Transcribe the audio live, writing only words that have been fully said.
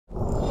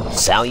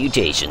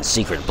Salutations,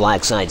 Secret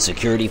Black Site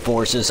Security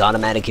Forces,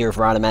 Automatic here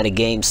for Automatic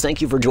Games.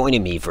 Thank you for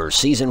joining me for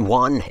Season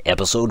 1,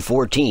 Episode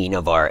 14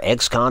 of our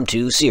XCOM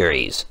 2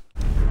 series.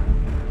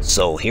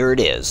 So here it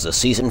is, the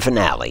season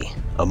finale,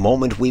 a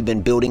moment we've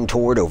been building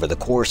toward over the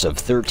course of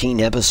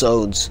 13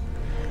 episodes.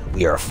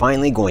 We are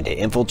finally going to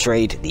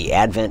infiltrate the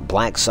Advent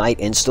Black Site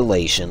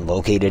installation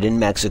located in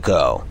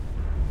Mexico.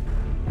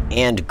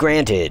 And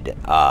granted,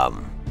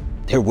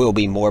 there will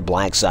be more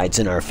Black Sites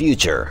in our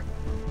future,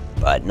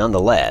 but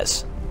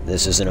nonetheless,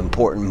 this is an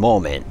important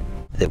moment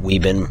that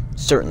we've been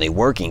certainly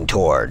working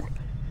toward.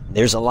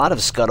 There's a lot of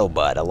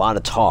scuttlebutt, a lot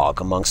of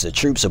talk amongst the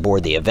troops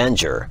aboard the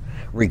Avenger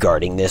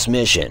regarding this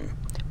mission.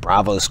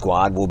 Bravo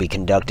Squad will be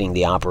conducting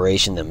the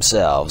operation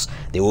themselves.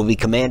 They will be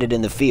commanded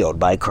in the field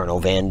by Colonel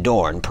Van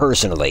Doorn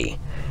personally.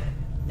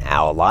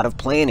 Now, a lot of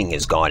planning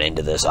has gone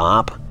into this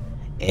op,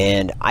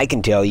 and I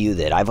can tell you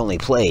that I've only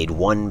played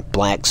one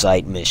Black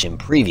Site mission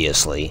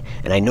previously,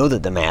 and I know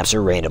that the maps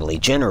are randomly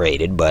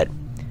generated, but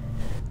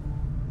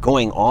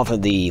going off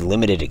of the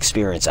limited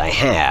experience I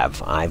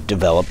have, I've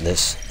developed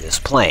this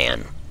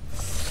plan.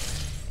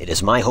 It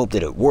is my hope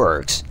that it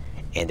works,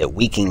 and that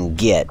we can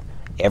get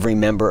every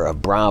member of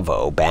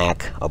Bravo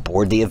back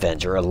aboard the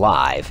Avenger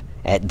alive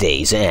at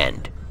day's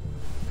end.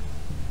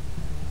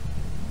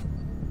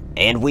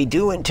 And we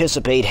do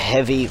anticipate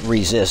heavy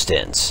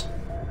resistance,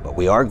 but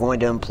we are going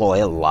to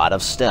employ a lot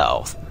of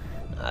stealth.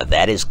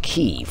 That is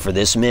key for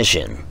this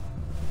mission.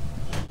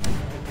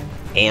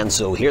 And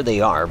so here they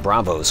are,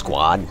 Bravo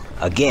Squad,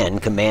 again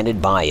commanded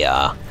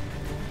by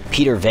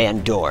Peter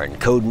Van Doorn,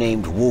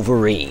 codenamed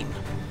Wolverine,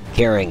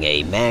 carrying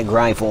a mag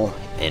rifle,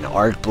 an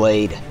arc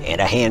blade, and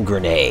a hand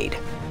grenade.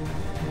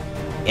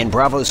 And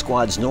Bravo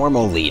Squad's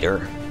normal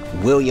leader,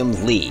 William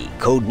Lee,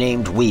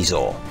 codenamed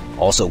Weasel,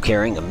 also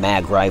carrying a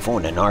mag rifle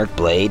and an arc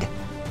blade,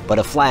 but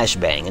a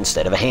flashbang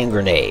instead of a hand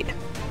grenade.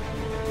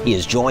 He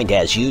is joined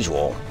as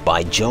usual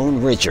by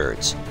Joan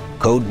Richards,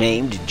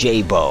 codenamed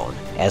Jbone.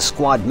 As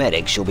squad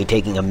medic, she'll be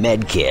taking a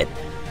med kit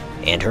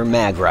and her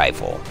mag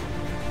rifle.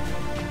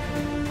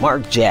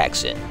 Mark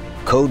Jackson,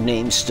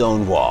 codenamed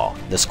Stonewall.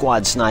 The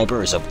squad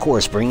sniper is of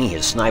course bringing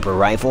his sniper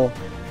rifle,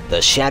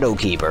 the Shadow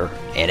Keeper,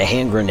 and a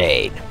hand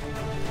grenade.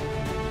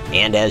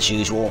 And as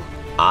usual,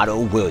 Otto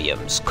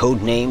Williams,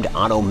 codenamed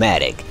Otto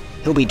Mattak.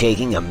 He'll be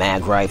taking a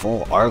mag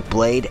rifle, arc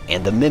blade,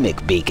 and the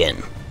mimic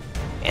beacon.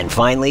 And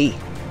finally,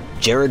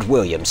 Jared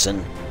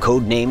Williamson,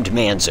 codenamed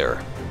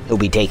Manzer. He'll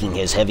be taking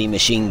his heavy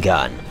machine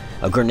gun,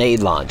 a grenade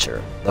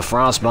launcher, the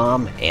frost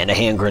bomb, and a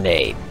hand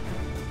grenade.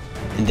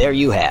 And there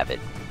you have it,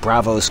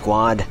 Bravo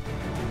Squad,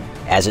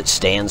 as it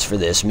stands for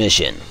this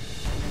mission.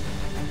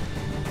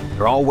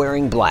 They're all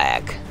wearing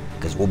black,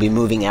 because we'll be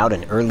moving out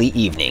in early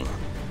evening.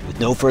 With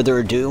no further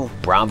ado,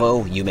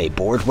 Bravo, you may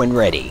board when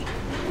ready.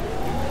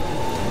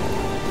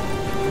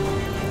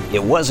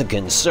 It was a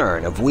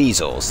concern of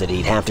Weasel's that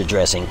he'd have to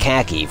dress in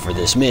khaki for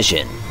this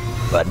mission,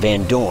 but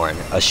Van Doorn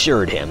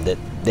assured him that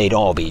they'd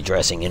all be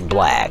dressing in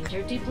black.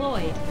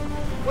 Deployed.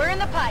 We're in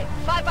the pipe,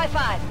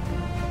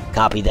 5x5.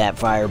 Copy that,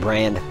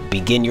 Firebrand.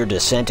 Begin your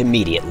descent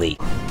immediately.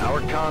 Our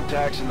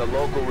contacts in the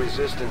local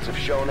resistance have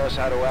shown us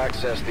how to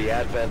access the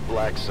Advent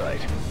Black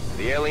Site.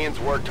 The aliens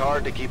worked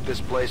hard to keep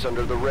this place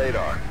under the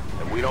radar,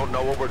 and we don't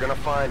know what we're gonna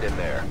find in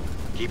there.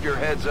 Keep your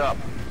heads up.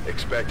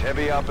 Expect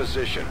heavy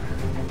opposition.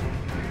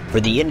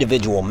 For the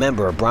individual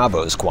member of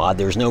Bravo Squad,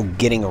 there's no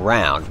getting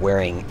around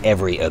wearing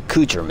every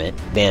accoutrement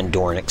Van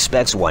Doorn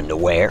expects one to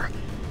wear.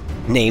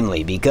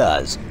 Namely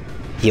because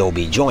he'll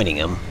be joining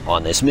him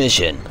on this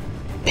mission,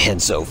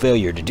 and so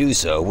failure to do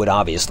so would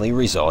obviously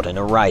result in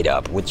a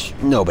write-up, which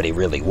nobody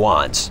really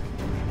wants.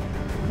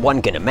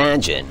 One can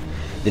imagine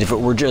that if it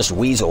were just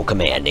Weasel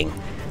commanding,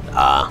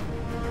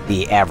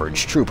 the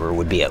average trooper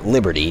would be at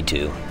liberty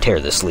to tear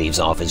the sleeves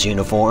off his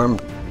uniform,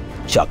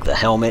 chuck the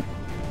helmet,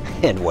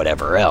 and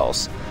whatever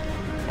else.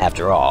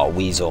 After all,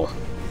 Weasel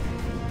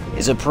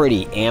is a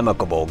pretty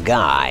amicable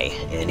guy,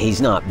 and he's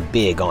not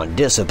big on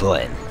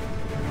discipline.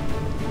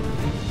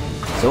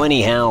 So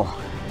anyhow,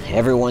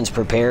 everyone's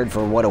prepared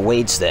for what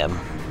awaits them.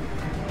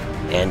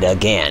 And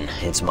again,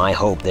 it's my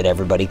hope that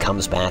everybody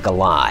comes back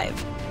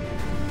alive.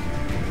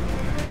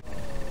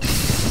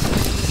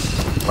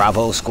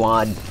 Bravo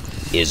Squad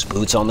is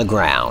boots on the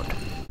ground.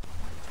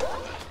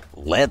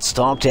 Let's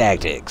talk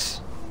tactics.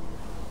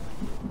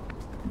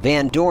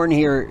 Van Doorn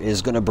here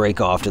is going to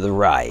break off to the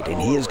right, and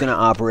he is going to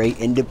operate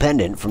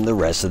independent from the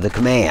rest of the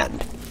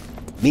command.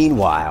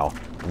 Meanwhile,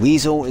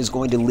 Weasel is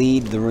going to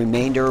lead the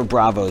remainder of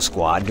Bravo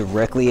Squad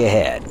directly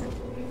ahead.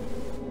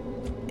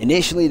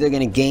 Initially, they're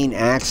going to gain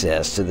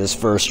access to this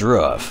first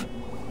roof.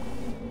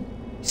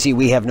 See,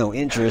 we have no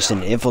interest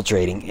in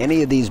infiltrating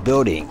any of these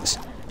buildings,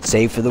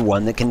 save for the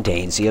one that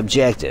contains the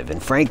objective,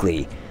 and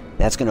frankly,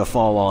 that's going to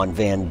fall on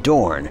Van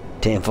Doorn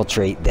to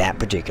infiltrate that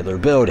particular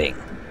building.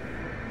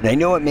 And I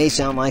know it may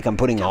sound like I'm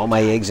putting all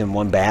my eggs in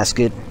one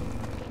basket,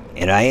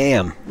 and I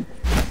am.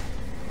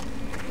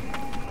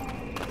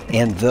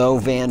 And though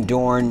Van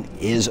Doorn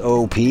is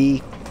OP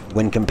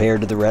when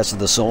compared to the rest of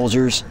the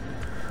soldiers,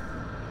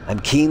 I'm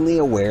keenly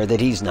aware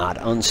that he's not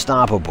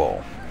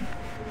unstoppable.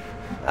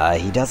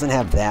 He doesn't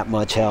have that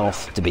much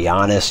health, to be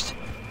honest,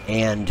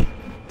 and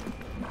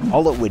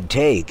all it would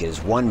take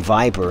is one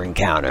Viper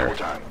encounter,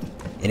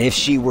 and if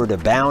she were to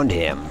bound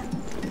him,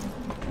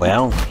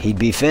 well, he'd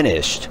be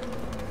finished.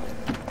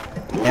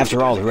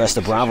 After all, the rest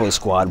of Bravo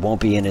Squad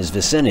won't be in his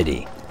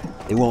vicinity.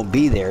 They won't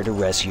be there to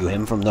rescue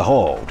him from the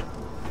hold.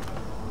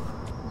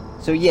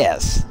 So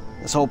yes,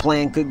 this whole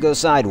plan could go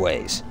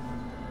sideways,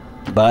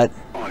 but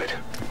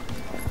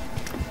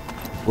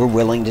we're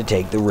willing to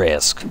take the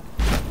risk.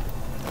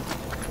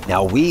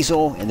 Now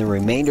Weasel and the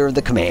remainder of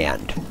the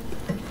command,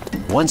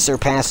 once they're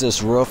past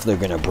this roof, they're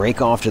going to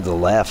break off to the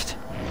left.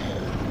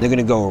 They're going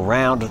to go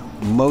around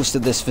most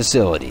of this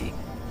facility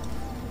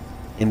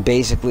and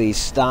basically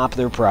stop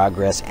their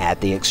progress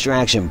at the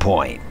extraction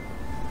point.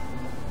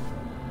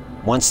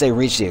 Once they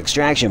reach the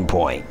extraction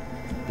point,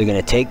 they're going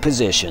to take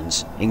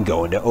positions and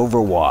go into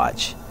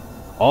Overwatch.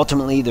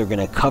 Ultimately, they're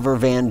going to cover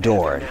Van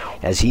Doorn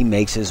as he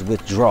makes his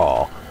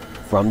withdrawal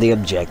from the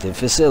objective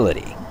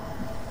facility.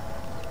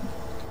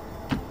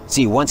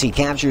 See, once he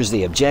captures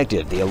the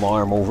objective, the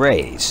alarm will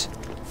raise.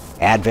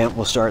 Advent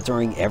will start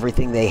throwing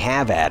everything they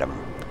have at him.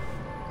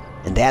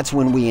 And that's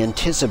when we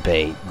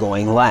anticipate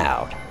going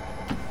loud.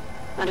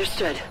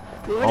 Understood.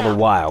 Moving All the out.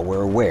 while,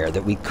 we're aware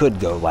that we could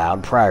go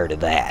loud prior to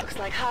that. Looks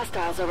like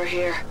hostiles over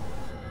here.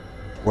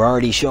 We're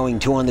already showing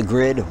 2 on the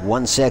grid,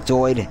 1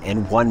 sectoid,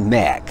 and 1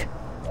 mech.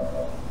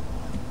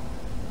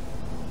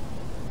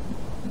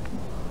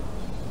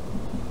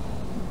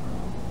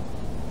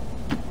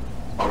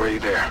 Already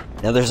there.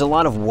 Now there's a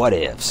lot of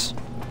what-ifs.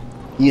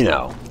 You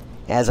know,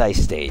 as I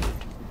stated,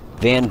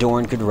 Van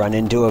Doorn could run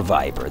into a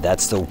Viper.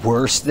 That's the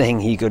worst thing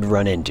he could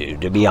run into,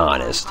 to be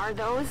honest. Are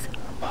those?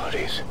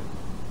 Bodies.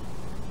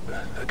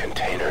 The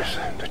containers,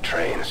 the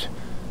trains.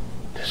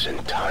 This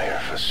entire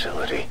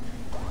facility.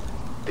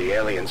 The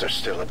aliens are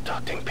still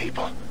abducting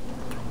people.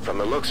 From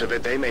the looks of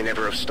it, they may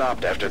never have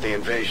stopped after the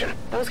invasion.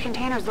 Those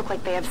containers look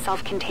like they have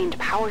self-contained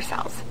power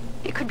cells.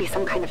 It could be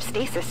some kind of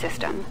stasis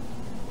system.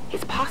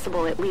 It's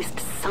possible at least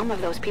some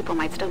of those people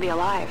might still be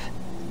alive.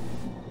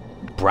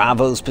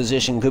 Bravo's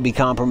position could be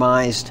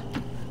compromised.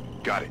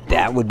 Got it.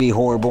 That would be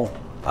horrible.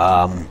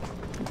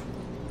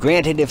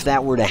 Granted, if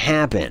that were to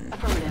happen,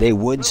 they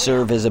would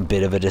serve as a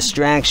bit of a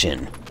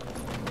distraction.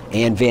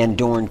 And Van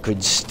Doorn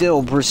could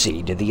still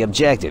proceed to the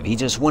objective. He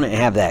just wouldn't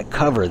have that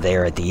cover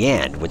there at the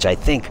end, which I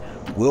think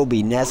will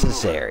be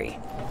necessary.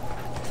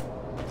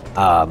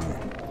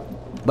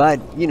 But,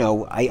 you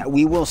know,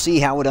 we will see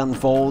how it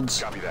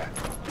unfolds. Copy that.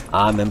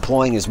 I'm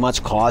employing as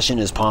much caution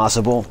as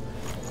possible.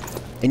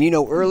 And you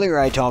know, earlier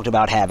I talked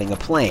about having a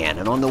plan,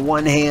 and on the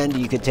one hand,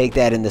 you could take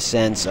that in the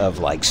sense of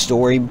like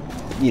story,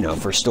 you know,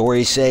 for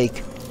story's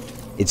sake.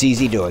 It's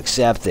easy to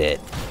accept that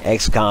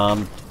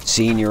XCOM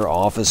senior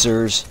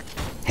officers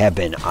have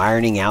been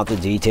ironing out the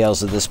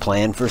details of this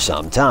plan for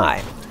some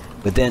time.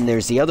 But then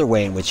there's the other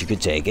way in which you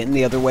could take it, and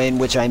the other way in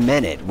which I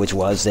meant it, which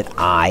was that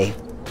I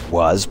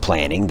was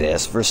planning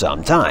this for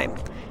some time.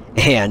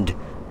 And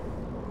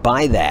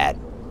by that,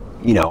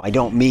 you know, I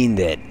don't mean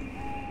that,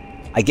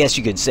 I guess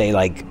you could say,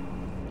 like,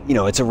 you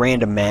know, it's a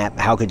random map.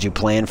 How could you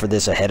plan for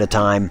this ahead of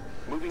time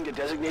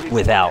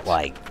without,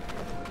 like,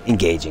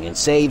 engaging in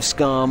save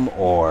scum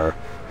or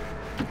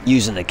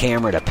using the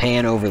camera to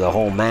pan over the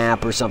whole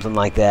map or something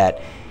like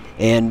that?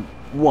 And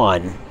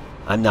one,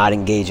 I'm not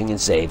engaging in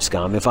save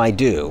scum. If I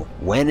do,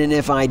 when and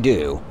if I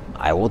do,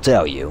 I will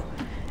tell you.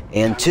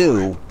 And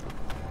two,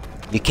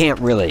 you can't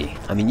really,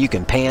 I mean, you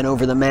can pan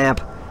over the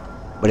map,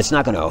 but it's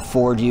not going to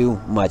afford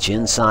you much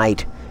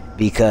insight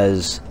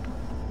because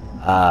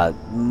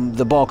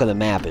the bulk of the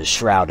map is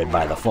shrouded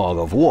by the fog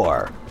of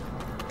war.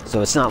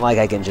 So it's not like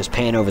I can just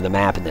pan over the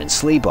map and then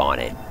sleep on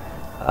it.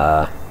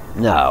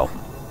 No.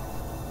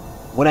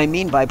 What I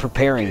mean by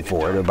preparing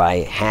for it or by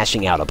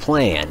hashing out a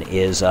plan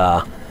is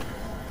the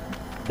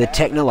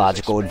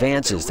technological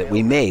advances that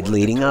we made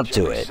leading up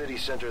to it. City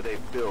center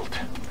they've built,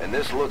 and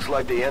this looks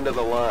like the end of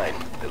the line,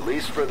 at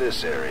least for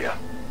this area.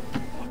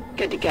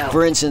 Good to go.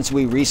 For instance,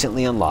 we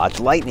recently unlocked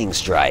Lightning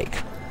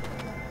Strike.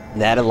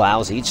 That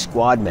allows each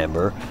squad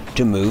member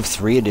to move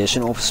 3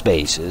 additional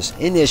spaces,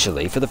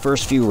 initially for the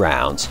first few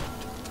rounds,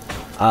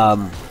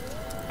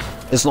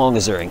 as long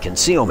as they're in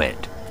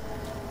concealment.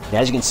 And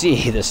as you can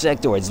see, the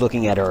sectoid's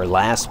looking at our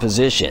last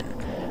position.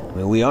 I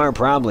mean, we are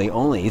probably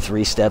only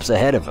 3 steps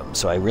ahead of him,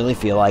 so I really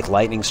feel like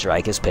Lightning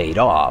Strike has paid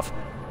off.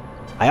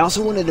 I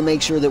also wanted to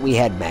make sure that we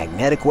had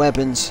magnetic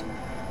weapons,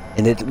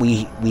 and that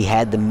we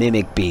had the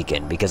Mimic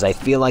Beacon, because I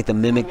feel like the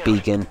Mimic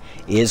Beacon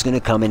is going to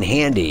come in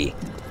handy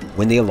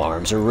when the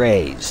alarms are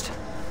raised.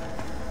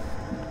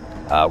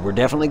 We're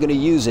definitely going to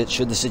use it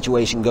should the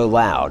situation go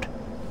loud.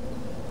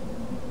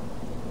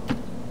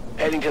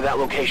 Heading to that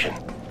location.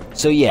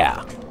 So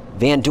yeah,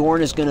 Van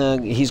Doorn is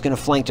he's gonna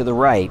flank to the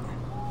right.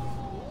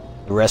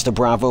 The rest of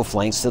Bravo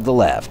flanks to the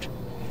left.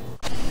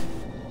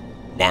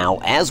 Now,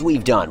 as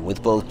we've done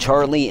with both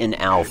Charlie and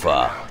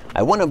Alpha,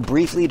 I want to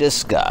briefly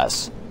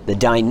discuss the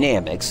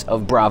dynamics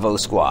of Bravo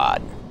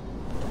Squad.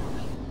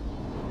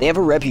 They have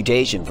a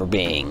reputation for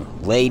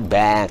being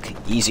laid-back,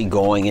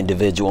 easygoing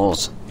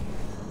individuals.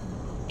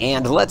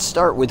 And let's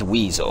start with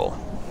Weasel.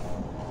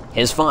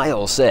 His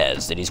file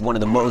says that he's one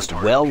of the most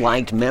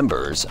well-liked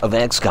members of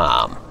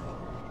XCOM.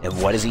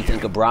 And what does he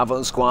think of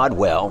Bravo Squad?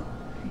 Well,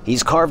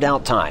 he's carved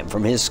out time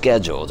from his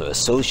schedule to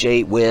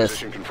associate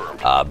with,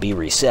 be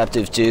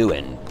receptive to,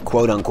 and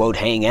quote-unquote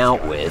hang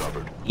out with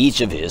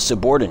each of his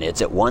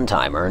subordinates at one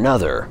time or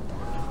another.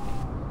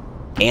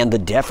 And the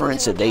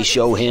deference that they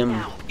show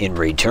him in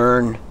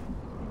return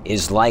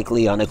is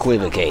likely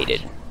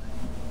unequivocated.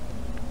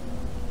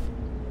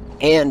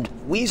 And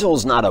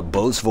Weasel's not a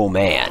boastful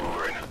man.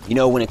 You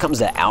know, when it comes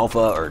to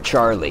Alpha or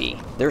Charlie,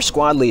 their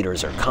squad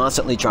leaders are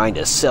constantly trying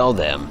to sell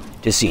them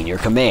to Senior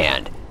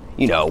Command.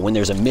 You know, when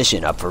there's a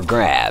mission up for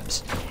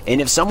grabs.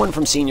 And if someone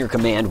from Senior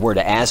Command were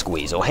to ask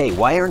Weasel, hey,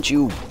 why aren't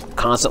you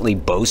constantly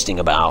boasting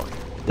about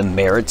the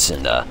merits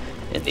and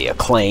the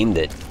acclaim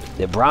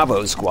that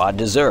Bravo Squad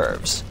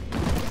deserves?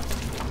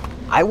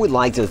 I would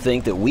like to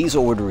think that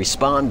Weasel would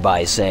respond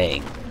by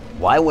saying,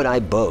 why would I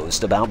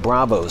boast about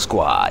Bravo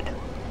Squad?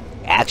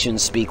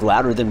 Actions speak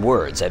louder than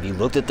words. Have you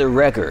looked at their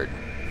record?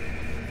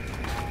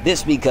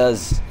 This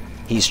because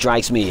he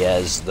strikes me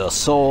as the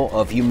soul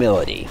of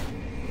humility.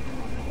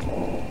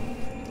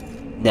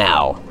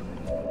 Now,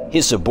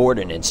 his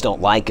subordinates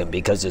don't like him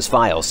because his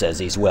file says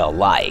he's well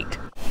liked.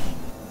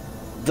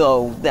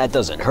 Though that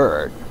doesn't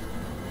hurt.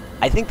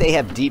 I think they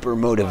have deeper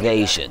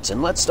motivations,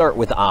 and let's start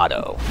with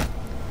Otto.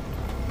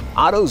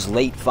 Otto's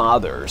late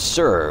father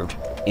served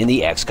in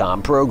the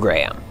XCOM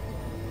program.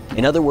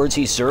 In other words,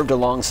 he served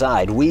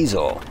alongside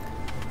Weasel.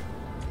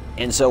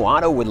 And so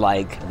Otto would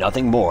like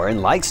nothing more,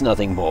 and likes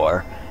nothing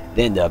more,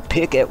 than to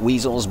pick at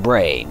Weasel's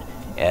brain,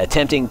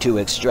 attempting to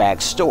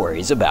extract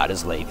stories about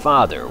his late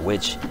father,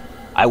 which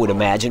I would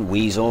imagine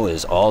Weasel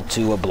is all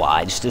too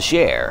obliged to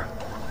share.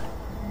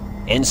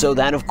 And so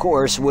that, of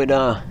course, would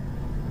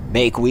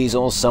make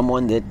Weasel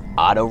someone that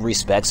Otto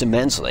respects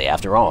immensely.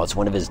 After all, it's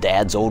one of his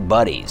dad's old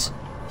buddies.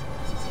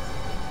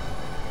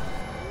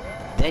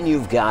 Then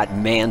you've got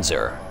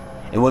Manzer.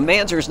 And when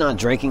Manzer's not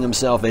drinking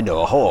himself into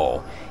a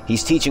hole,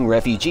 he's teaching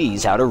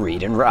refugees how to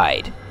read and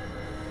write.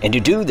 And to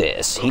do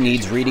this, he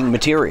needs reading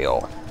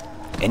material.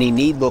 And he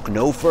need look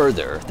no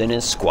further than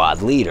his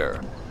squad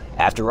leader.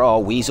 After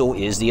all, Weasel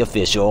is the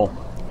official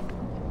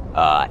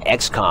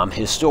XCOM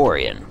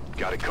historian.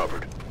 Got it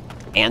covered.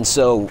 And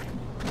so,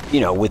 you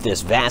know, with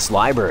this vast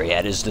library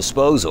at his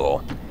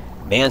disposal,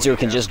 Manzer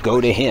can just go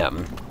to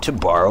him to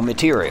borrow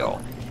material.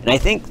 And I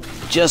think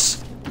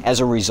just as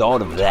a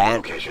result of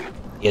that,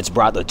 it's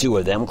brought the two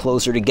of them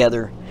closer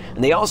together.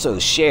 And they also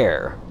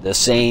share the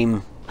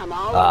same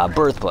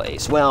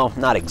birthplace. Well,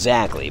 not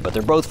exactly, but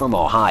they're both from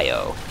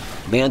Ohio.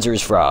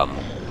 Manzer's from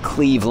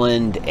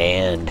Cleveland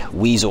and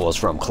Weasel is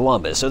from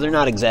Columbus, so they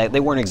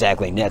weren't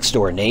exactly next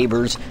door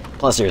neighbors.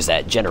 Plus there's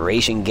that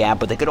generation gap,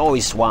 but they could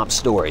always swap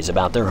stories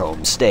about their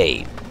home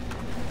state.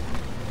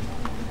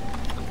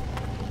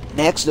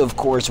 Next, of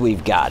course,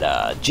 we've got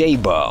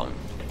Jbone.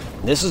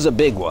 This is a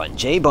big one.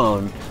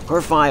 Jbone,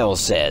 her file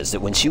says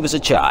that when she was a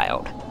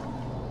child,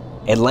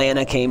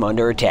 Atlanta came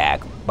under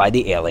attack by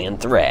the alien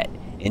threat,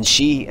 and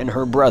she and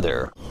her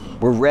brother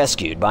were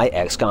rescued by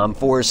XCOM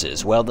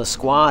forces. Well, the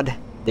squad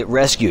that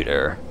rescued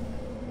her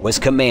was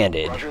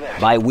commanded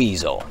by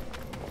Weasel.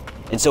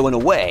 And so in a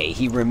way,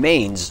 he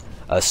remains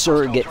a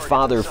surrogate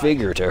father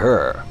figure to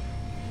her.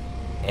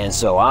 And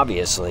so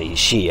obviously,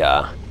 she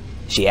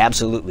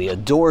absolutely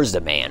adores the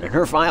man, and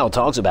her file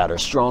talks about her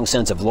strong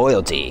sense of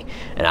loyalty,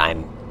 and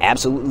I'm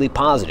absolutely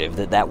positive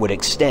that that would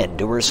extend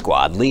to her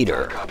squad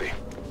leader.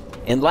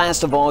 And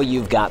last of all,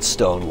 you've got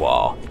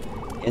Stonewall.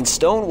 And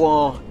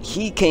Stonewall,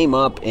 he came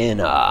up in,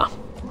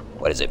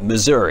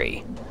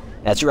 Missouri.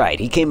 That's right,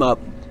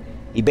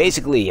 he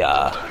basically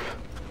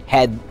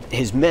had,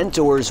 his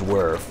mentors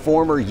were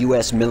former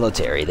U.S.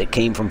 military that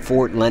came from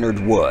Fort Leonard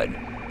Wood.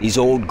 These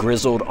old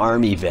grizzled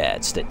army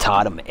vets that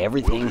taught him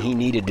everything he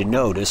needed to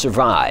know to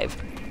survive.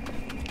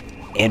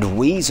 And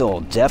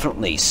Weasel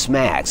definitely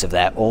smacks of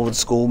that old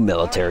school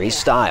military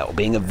style,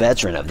 being a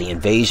veteran of the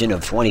invasion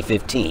of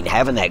 2015,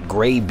 having that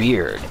gray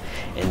beard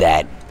and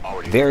that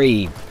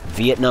very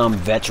Vietnam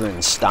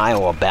veteran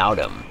style about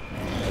him.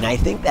 And I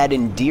think that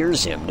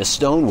endears him to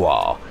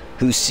Stonewall,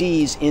 who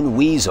sees in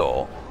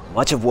Weasel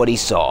much of what he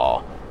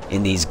saw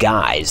in these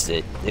guys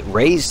that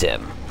raised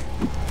him.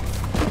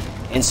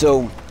 And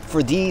so,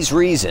 for these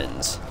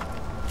reasons,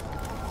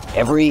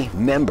 every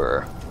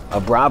member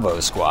of Bravo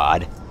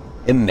Squad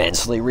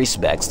immensely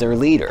respects their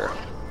leader.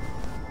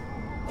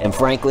 And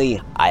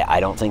frankly, I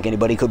don't think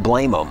anybody could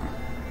blame them.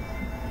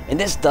 And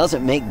this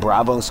doesn't make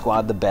Bravo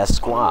Squad the best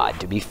squad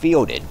to be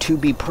fielded. To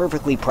be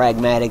perfectly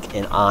pragmatic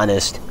and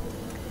honest,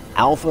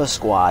 Alpha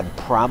Squad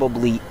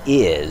probably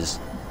is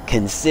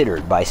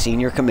considered by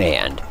Senior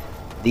Command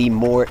the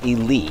more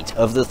elite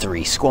of the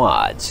three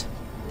squads.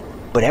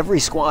 But every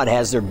squad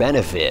has their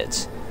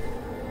benefits,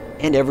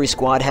 and every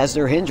squad has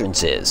their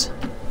hindrances.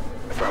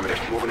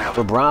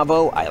 For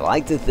Bravo, I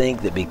like to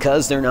think that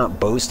because they're not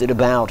boasted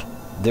about,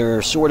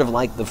 they're sort of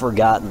like the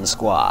forgotten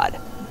squad.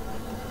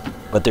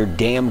 But they're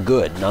damn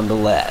good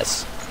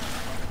nonetheless.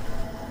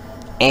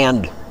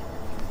 And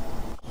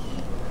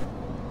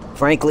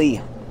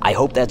frankly, I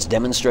hope that's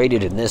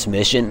demonstrated in this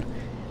mission.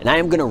 And I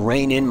am going to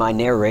rein in my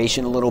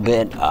narration a little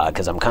bit,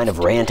 because I'm kind of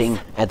ranting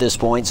at this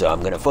point, so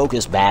I'm going to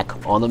focus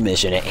back on the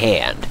mission at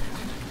hand.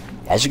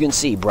 As you can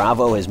see,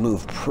 Bravo has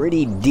moved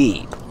pretty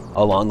deep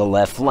along the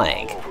left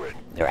flank.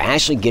 They're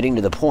actually getting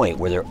to the point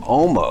where they're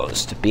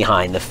almost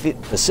behind the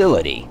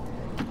facility.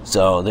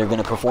 So they're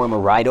going to perform a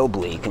right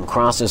oblique and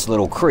cross this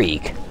little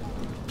creek,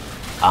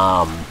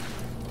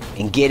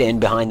 and get in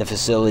behind the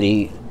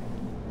facility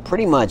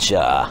pretty much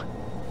to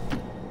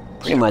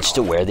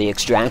where the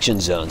extraction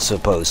zone's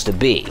supposed to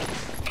be.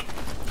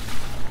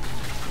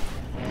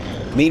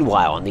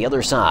 Meanwhile, on the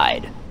other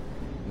side,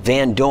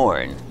 Van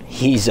Doorn,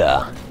 he's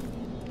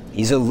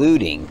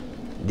eluding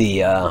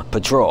the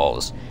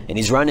patrols, and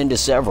he's run into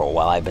several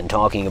while I've been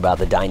talking about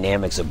the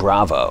dynamics of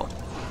Bravo.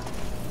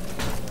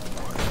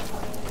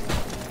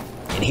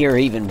 And here,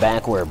 even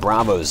back where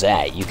Bravo's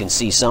at, you can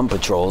see some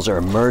patrols are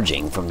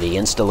emerging from the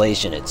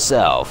installation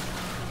itself.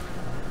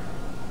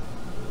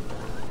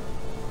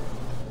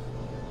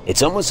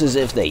 It's almost as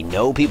if they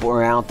know people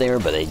are out there,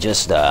 but they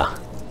just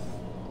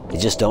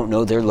don't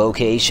know their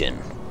location.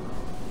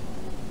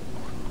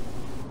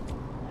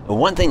 And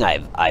one thing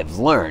I've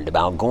learned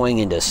about going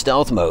into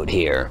stealth mode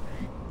here,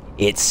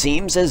 it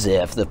seems as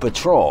if the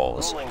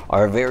patrols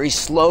are very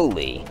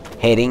slowly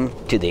heading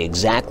to the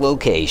exact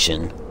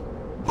location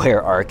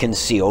where our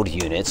concealed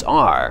units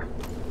are.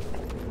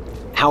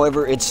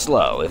 However, it's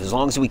slow. As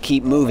long as we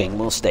keep moving,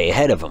 we'll stay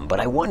ahead of them. But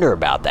I wonder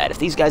about that. If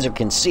these guys are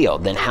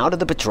concealed, then how do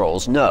the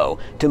patrols know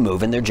to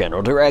move in their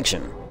general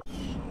direction?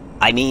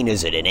 I mean,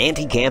 is it an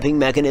anti-camping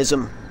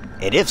mechanism?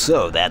 And if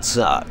so, that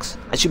sucks.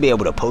 I should be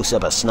able to post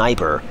up a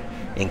sniper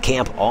and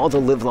camp all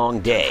the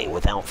livelong day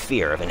without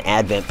fear of an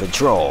advent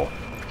patrol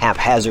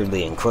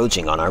haphazardly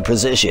encroaching on our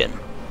position.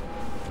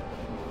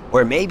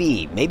 Or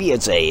maybe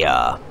it's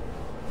a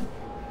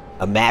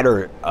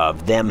matter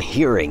of them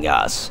hearing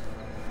us.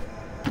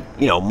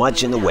 You know,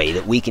 much in the way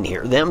that we can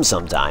hear them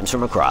sometimes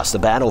from across the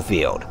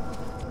battlefield.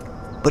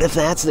 But if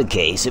that's the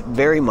case, it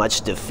very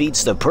much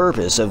defeats the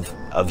purpose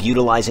of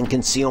utilizing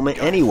concealment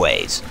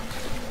anyways.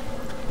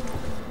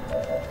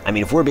 I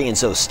mean, if we're being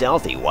so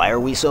stealthy, why are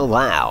we so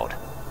loud?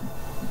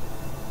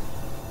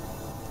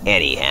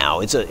 Anyhow,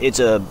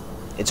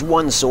 it's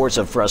one source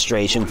of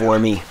frustration for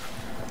me.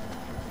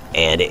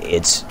 And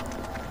it's,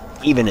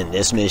 even in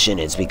this mission,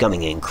 it's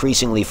becoming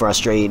increasingly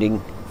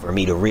frustrating for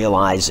me to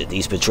realize that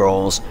these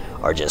patrols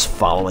are just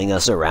following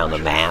us around the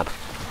map,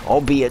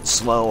 albeit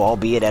slow,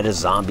 albeit at a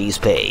zombie's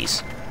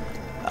pace.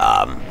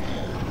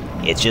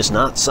 It's just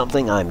not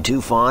something I'm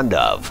too fond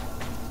of.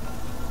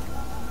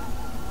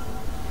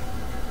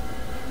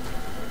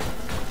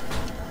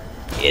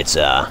 It's,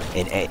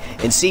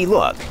 and see,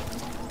 look,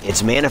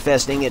 it's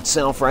manifesting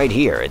itself right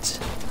here. It's,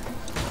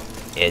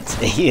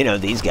 you know,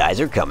 these guys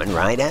are coming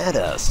right at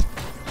us.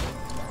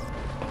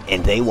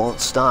 And they won't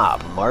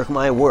stop. Mark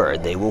my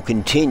word, they will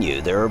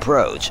continue their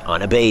approach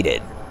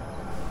unabated.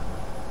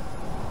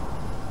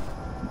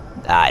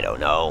 I don't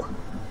know.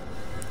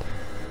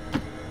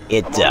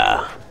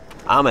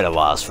 I'm at a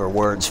loss for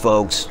words,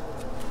 folks.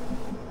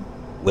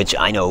 Which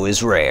I know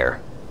is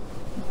rare.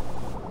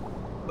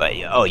 But,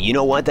 oh, you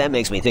know what? That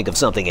makes me think of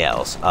something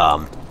else.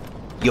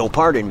 You'll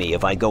pardon me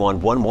if I go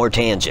on one more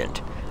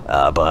tangent.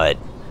 But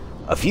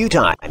a few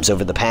times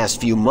over the past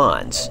few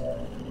months,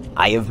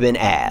 I have been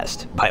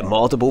asked by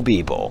multiple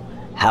people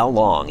how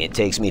long it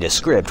takes me to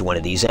script one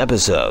of these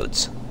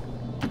episodes.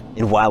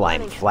 And while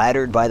I'm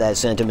flattered by that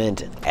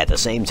sentiment, at the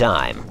same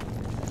time,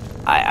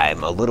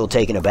 I'm a little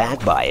taken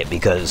aback by it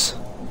because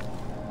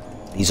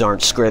these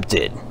aren't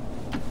scripted.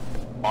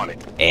 On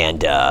it.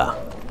 And,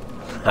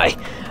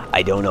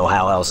 I don't know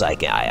how else I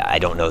can, I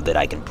don't know that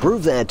I can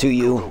prove that to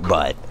you,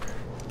 but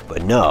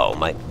no,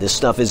 this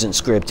stuff isn't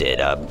scripted.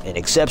 An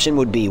exception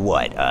would be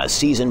what,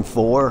 season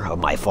 4 of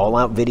my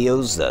Fallout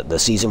videos, the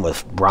season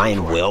with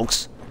Brian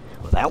Wilkes.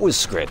 Well, that was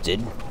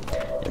scripted,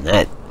 and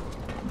that,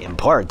 in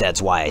part,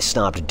 that's why I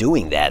stopped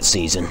doing that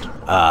season.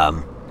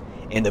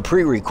 And the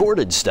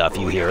pre-recorded stuff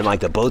you hear,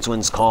 like the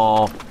boatswain's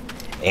call,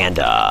 and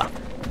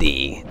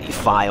the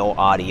file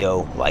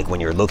audio, like when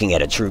you're looking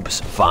at a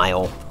troop's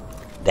file,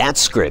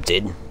 that's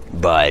scripted,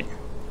 but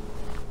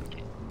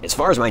as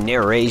far as my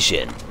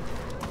narration,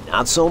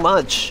 not so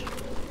much.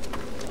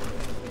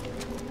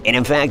 And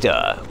in fact,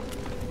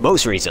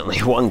 most recently,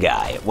 one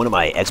of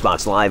my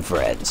Xbox Live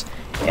friends,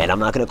 and I'm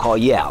not going to call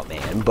you out,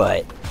 man,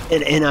 but,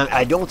 and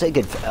I don't take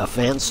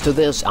offense to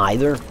this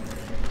either.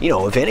 You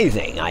know, if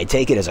anything, I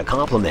take it as a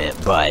compliment,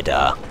 but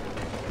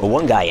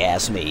one guy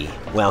asked me,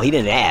 well, he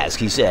didn't ask,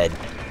 he said,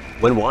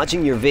 when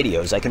watching your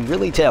videos, I can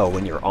really tell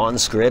when you're on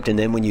script and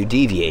then when you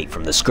deviate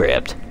from the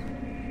script.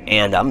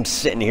 And I'm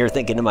sitting here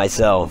thinking to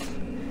myself,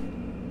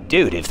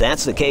 dude, if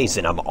that's the case,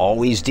 then I'm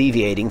always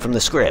deviating from the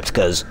script,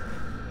 because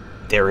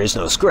there is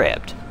no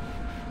script.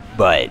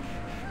 But,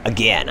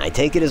 again, I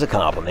take it as a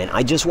compliment.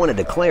 I just wanted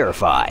to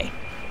clarify.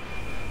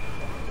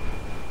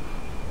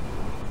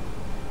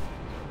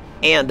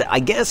 And I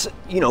guess,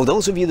 you know,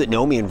 those of you that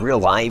know me in real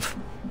life,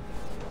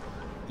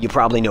 you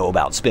probably know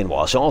about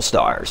Spinwash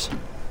All-Stars.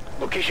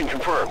 Location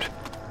confirmed.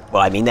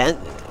 Well, I mean,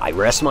 I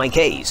rest my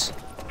case.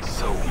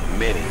 So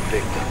many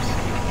victims.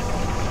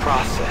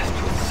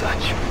 Processed with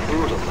such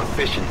brutal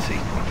efficiency.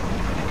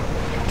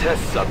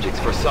 Test subjects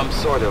for some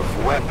sort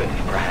of weapon,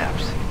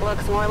 perhaps.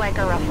 Looks more like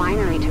a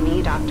refinery to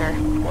me, Doctor.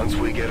 Once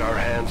we get our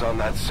hands on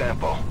that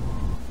sample,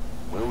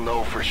 we'll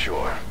know for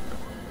sure.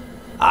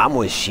 I'm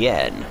with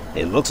Shen.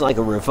 It looks like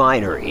a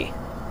refinery.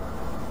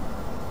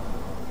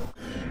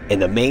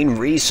 And the main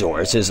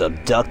resource is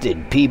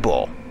abducted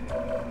people.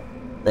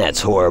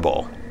 That's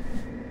horrible.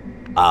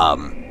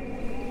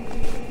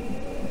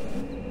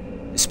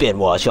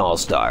 Spinwash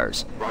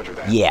All-Stars. Roger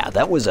that. Yeah,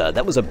 that was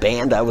a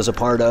band I was a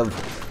part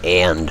of,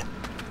 and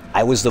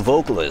I was the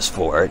vocalist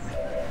for it.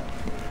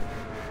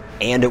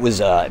 And it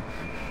was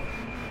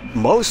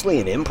mostly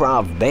an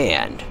improv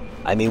band.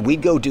 I mean,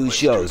 we'd go do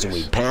shows and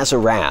we'd pass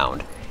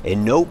around a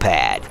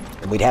notepad,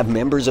 and we'd have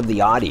members of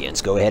the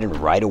audience go ahead and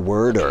write a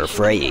word or a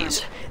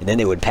phrase, and then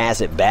they would pass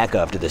it back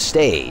up to the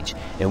stage,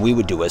 and we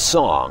would do a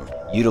song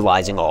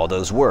utilizing all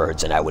those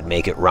words, and I would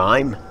make it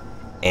rhyme,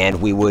 and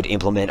we would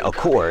implement a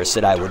chorus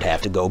that I would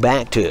have to go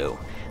back to.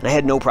 And I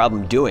had no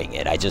problem doing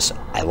it. I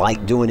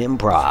like doing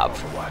improv.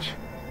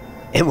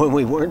 And when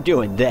we weren't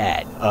doing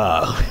that,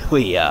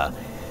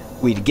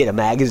 we'd get a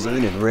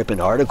magazine and rip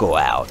an article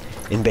out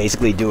and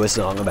basically do a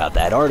song about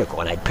that article,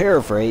 and I'd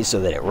paraphrase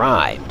so that it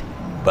rhymed.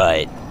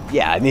 But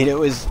yeah, I mean, it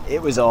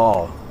was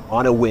all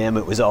on a whim,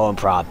 it was all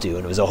impromptu,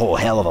 and it was a whole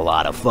hell of a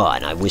lot of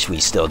fun. I wish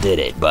we still did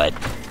it, but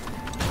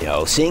you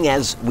know, seeing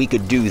as we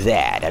could do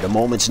that at a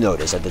moment's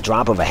notice, at the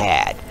drop of a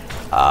hat,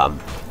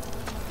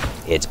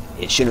 it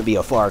shouldn't be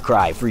a far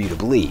cry for you to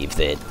believe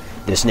that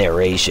this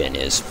narration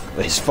is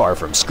far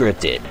from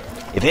scripted.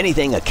 If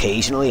anything,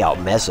 occasionally I'll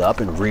mess up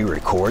and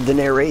re-record the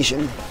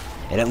narration,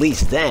 and at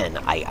least then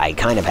I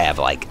kind of have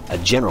like a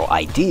general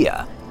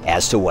idea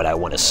as to what I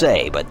want to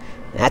say, but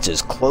that's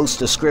as close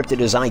to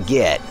scripted as I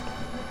get.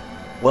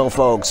 Well,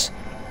 folks,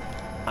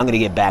 I'm going to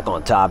get back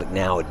on topic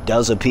now. It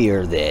does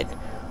appear that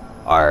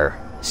our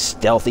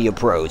stealthy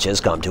approach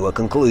has come to a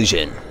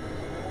conclusion.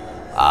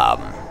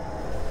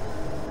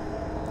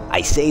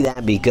 I say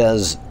that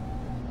because,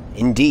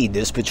 indeed,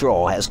 this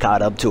patrol has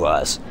caught up to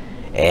us,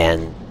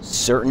 and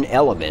certain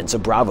elements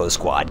of Bravo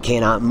Squad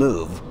cannot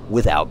move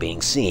without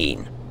being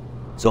seen.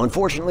 So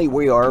unfortunately,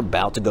 we are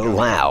about to go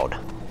loud.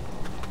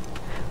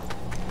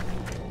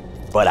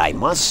 But I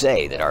must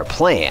say that our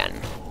plan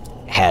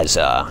has,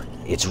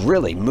 it's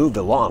really moved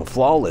along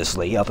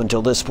flawlessly up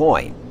until this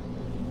point.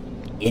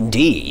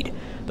 Indeed,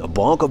 the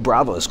bulk of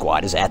Bravo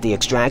Squad is at the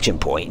extraction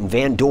point, and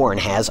Van Doorn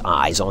has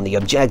eyes on the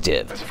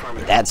objective.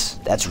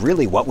 That's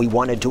really what we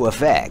wanted to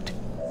effect.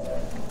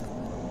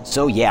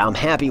 So yeah, I'm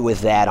happy with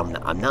that.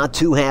 I'm not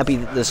too happy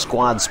that the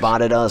squad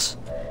spotted us,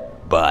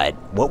 but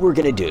what we're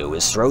gonna do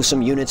is throw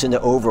some units into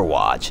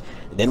Overwatch,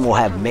 then we'll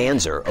have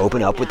Manzer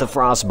open up with the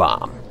Frost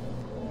Bomb.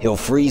 He'll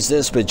freeze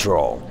this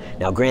patrol.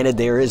 Now granted,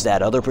 there is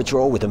that other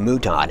patrol with a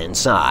Muton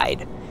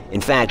inside.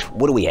 In fact,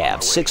 what do we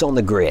have? 6 on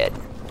the grid.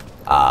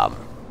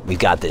 We've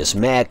got this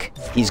mech.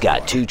 He's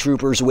got 2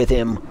 troopers with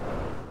him.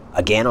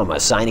 Again, I'm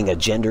assigning a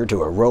gender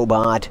to a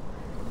robot.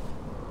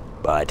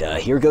 But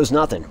here goes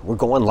nothing. We're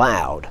going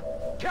loud.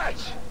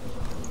 Catch!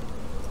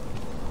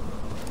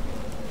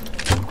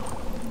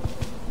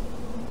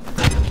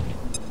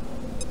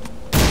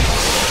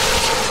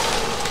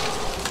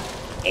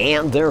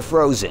 And they're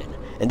frozen.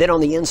 And then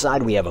on the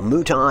inside we have a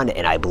Muton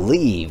and I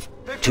believe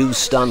 2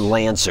 stun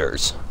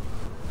Lancers.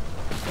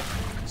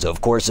 So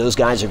of course those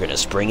guys are going to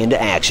spring into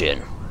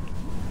action.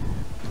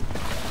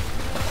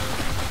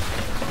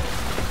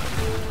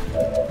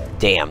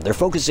 Damn, they're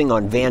focusing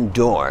on Van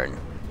Doorn.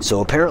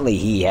 So apparently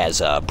he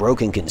has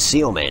broken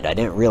concealment. I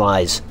didn't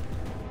realize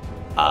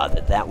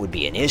that would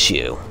be an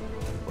issue.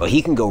 Well,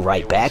 he can go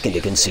right back into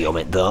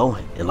concealment though,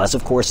 unless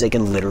of course they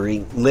can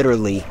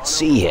literally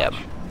see him.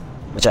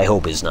 Which I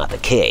hope is not the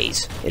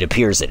case. It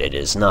appears that it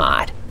is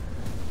not.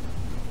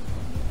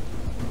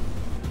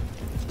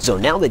 So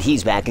now that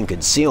he's back in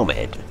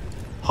concealment,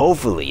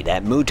 hopefully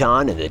that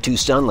Muton and the 2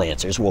 stun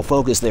Lancers will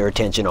focus their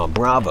attention on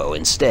Bravo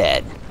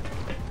instead.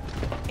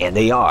 And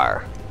they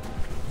are.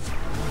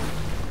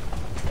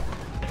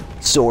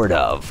 Sort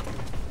of.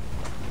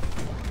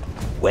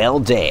 Well,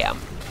 damn.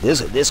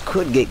 This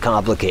could get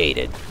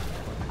complicated.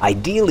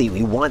 Ideally,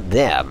 we want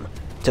them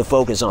to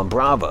focus on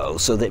Bravo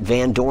so that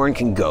Van Doorn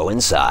can go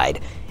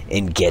inside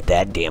and get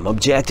that damn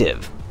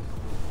objective.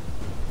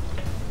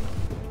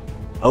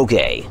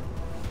 Okay.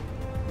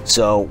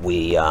 So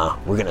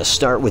we're gonna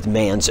start with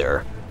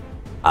Manzer.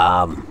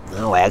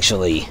 No,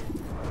 actually,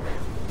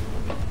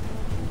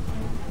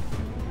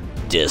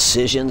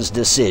 decisions.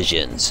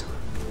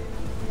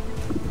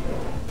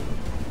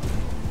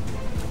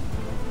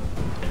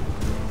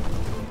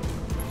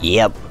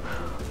 Yep.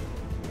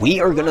 We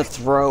are gonna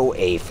throw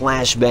a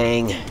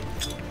flashbang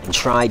and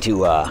try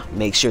to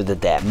make sure that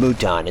that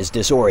Muton is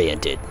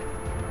disoriented.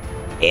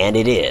 And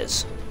it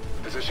is.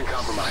 Position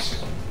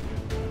compromised.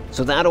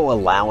 So that'll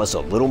allow us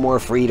a little more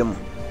freedom.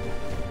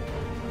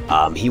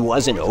 He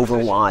was in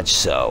Overwatch,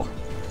 so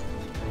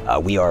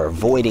we are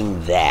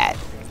avoiding that.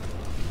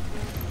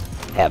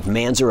 Have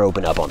Manzer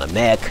open up on the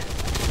mech.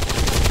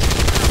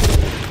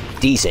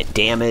 decent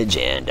damage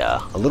and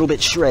a little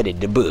bit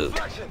shredded to boot.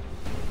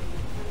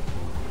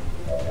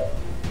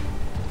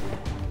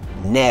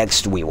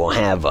 Next, we will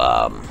have,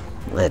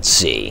 let's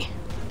see.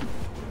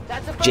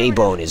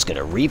 Jbone is going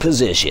to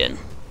reposition.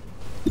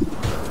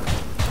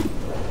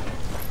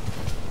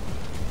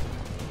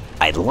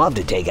 I'd love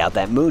to take out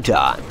that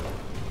Muton.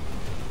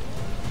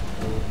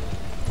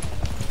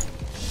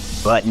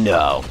 But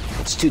no,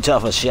 it's too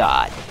tough a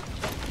shot.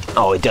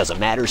 Oh, it doesn't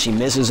matter, she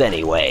misses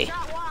anyway.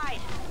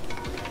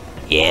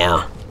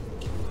 Yeah.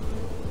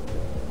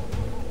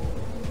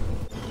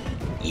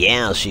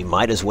 Yeah, she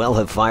might as well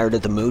have fired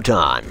at the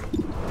Muton.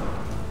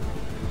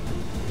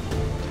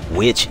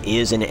 Which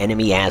is an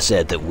enemy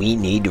asset that we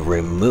need to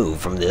remove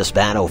from this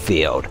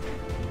battlefield.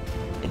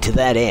 And to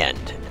that end,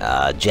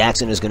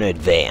 Jackson is going to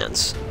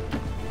advance.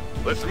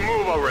 Let's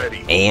move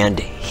already. And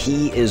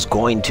he is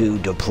going to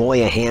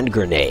deploy a hand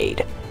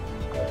grenade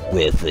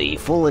with the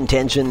full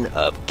intention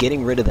of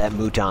getting rid of that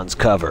Muton's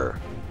cover.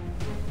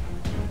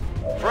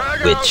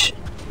 Frag Which...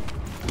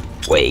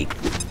 Wait.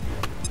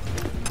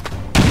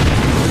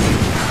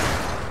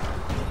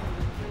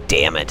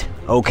 Damn it.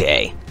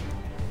 Okay.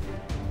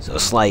 So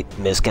slight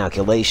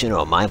miscalculation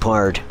on my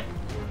part.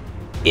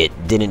 It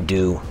didn't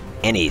do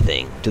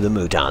anything to the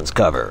Muton's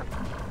cover.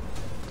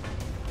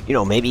 You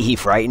know, maybe he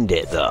frightened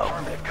it, though.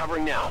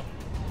 Covering now.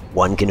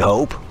 One can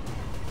hope.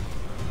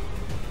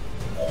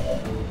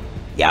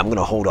 Yeah, I'm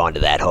gonna hold on to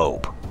that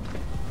hope.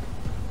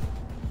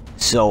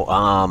 So,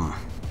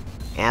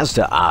 as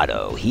to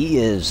Otto, he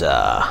is,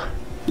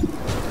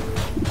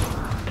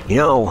 you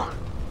know,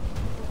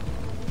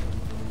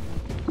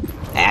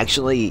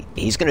 actually,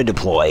 he's gonna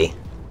deploy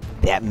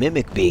that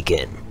mimic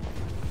beacon.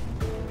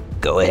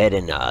 Go ahead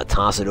and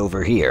toss it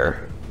over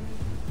here.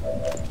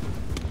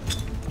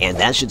 And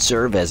that should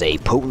serve as a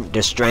potent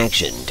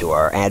distraction to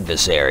our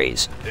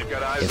adversaries.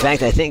 In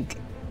fact, I think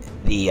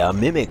the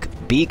mimic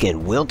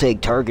beacon will take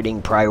targeting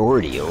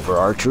priority over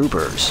our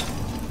troopers.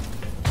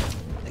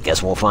 I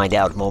guess we'll find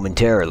out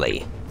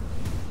momentarily.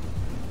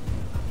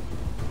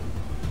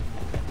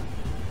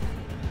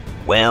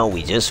 Well,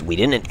 we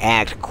didn't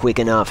act quick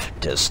enough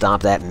to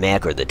stop that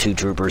mech or the two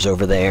troopers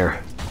over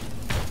there.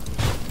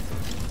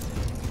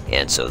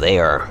 And so they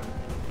are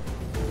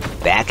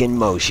back in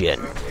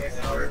motion.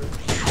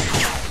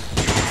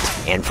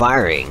 And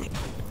firing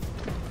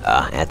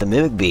at the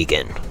mimic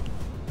beacon.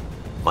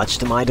 Much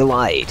to my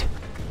delight.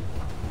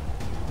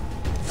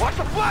 Watch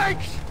the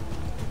flanks!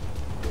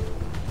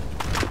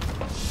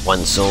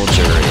 One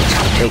soldier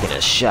is taking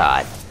a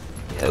shot.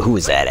 Who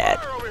was that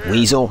at?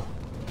 Weasel?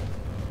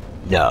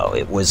 No,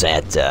 it was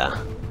at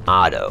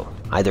Otto.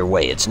 Either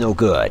way, it's no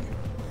good.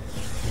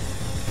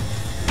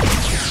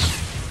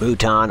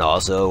 Muton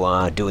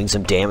also doing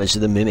some damage to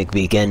the mimic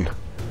beacon,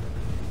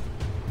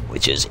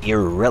 which is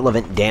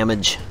irrelevant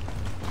damage.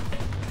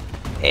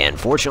 And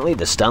fortunately,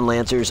 the stun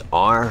lancers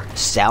are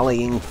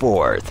sallying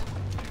forth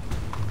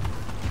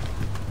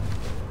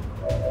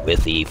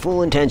with the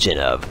full intention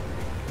of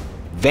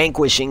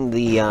vanquishing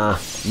the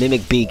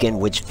mimic beacon,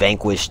 which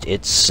vanquished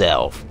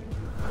itself.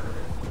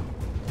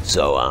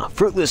 So,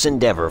 fruitless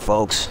endeavor,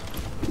 folks.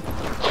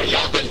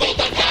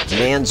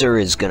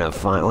 Manzer is gonna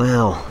find,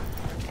 well,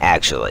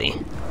 actually,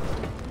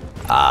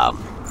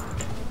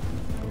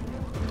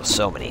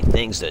 so many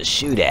things to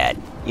shoot at.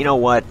 You know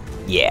what?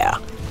 Yeah.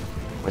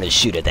 I'm gonna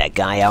shoot at that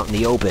guy out in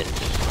the open.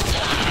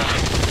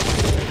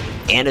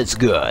 And it's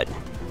good.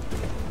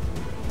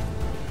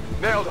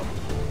 Nailed him.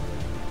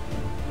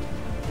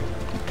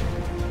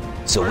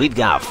 So we've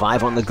got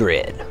 5 on the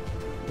grid.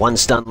 1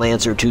 stunt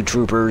lancer, 2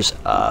 troopers,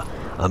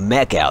 a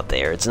mech out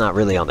there. It's not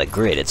really on the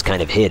grid, it's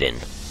kind of hidden.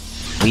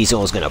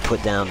 Weasel is gonna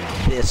put down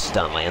this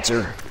stunt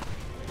lancer.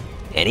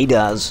 And he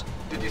does.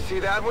 Did you see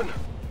that one?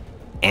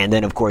 And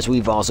then of course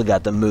we've also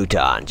got the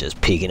Muton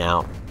just peeking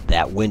out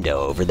that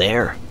window over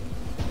there.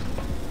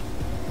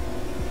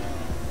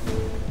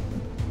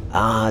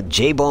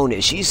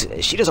 Jbone,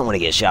 she doesn't want to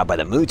get shot by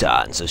the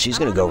Muton, so she's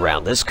gonna go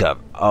around this cover.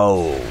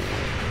 Oh.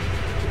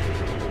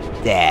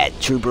 That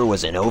trooper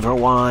was in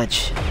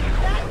Overwatch?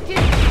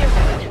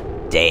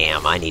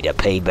 Damn, I need to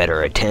pay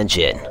better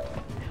attention.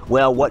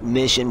 Well, what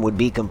mission would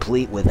be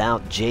complete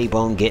without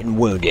Jbone getting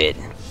wounded?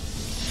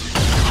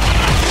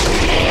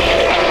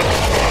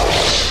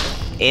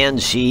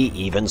 And she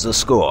evens the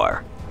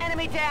score.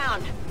 Enemy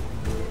down.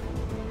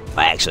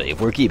 Actually, if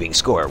we're keeping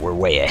score, we're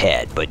way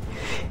ahead, but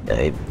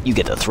you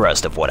get the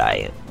thrust of what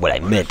I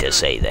meant to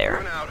say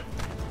there.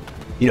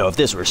 You know, if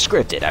this were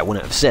scripted, I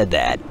wouldn't have said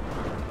that.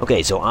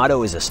 Okay, so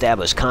Otto has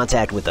established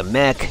contact with the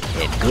mech,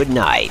 and good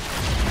night.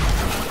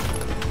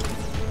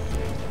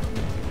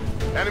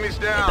 Enemies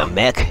down. And the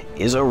mech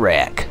is a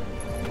wreck.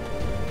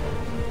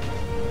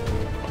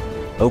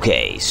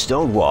 Okay,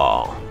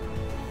 Stonewall.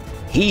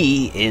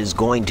 He is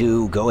going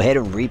to go ahead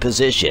and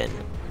reposition.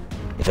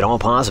 If at all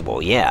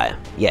possible, yeah,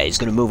 he's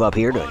going to move up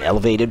here to an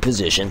elevated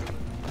position.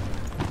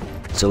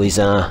 So he's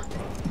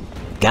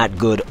got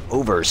good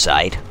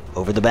oversight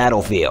over the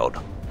battlefield.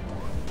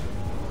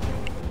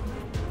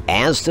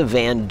 As to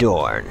Van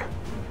Doorn,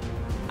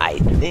 I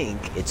think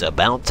it's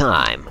about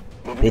time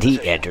that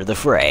he enter the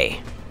fray.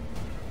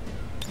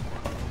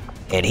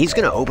 And he's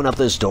gonna open up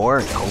this door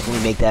and hopefully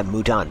make that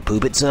mutant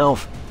poop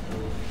itself.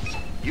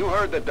 You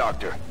heard the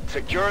doctor.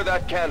 Secure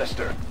that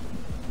canister.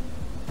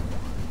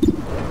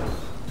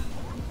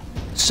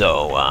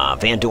 So,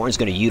 Van Doorn's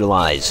gonna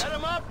utilize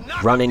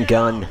run and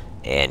gun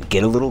and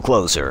get a little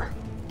closer.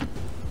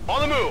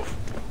 On the move.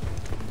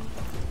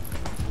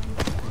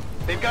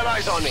 They've got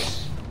eyes on me.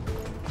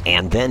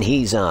 And then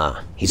he's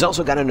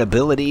also got an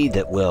ability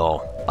that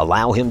will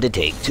allow him to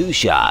take 2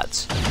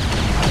 shots.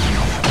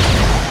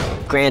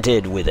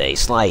 Granted, with a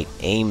slight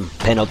aim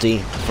penalty.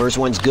 First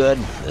one's good,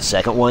 the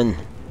second one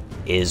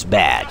is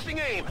bad.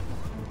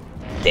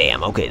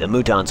 Damn, okay, the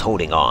mutant's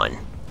holding on.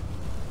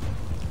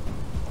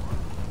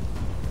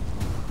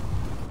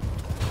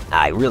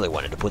 I really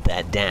wanted to put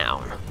that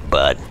down,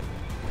 but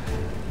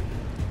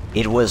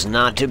it was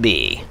not to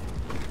be.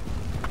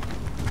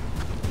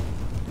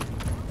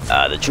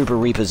 The trooper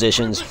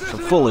repositions,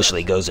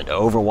 foolishly goes into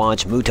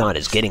Overwatch. Mutant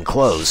is getting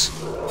close.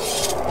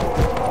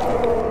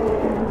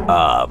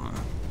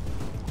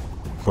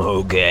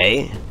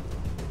 Okay.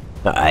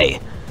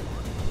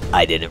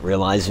 I didn't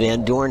realize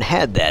Van Doorn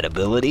had that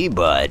ability,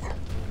 but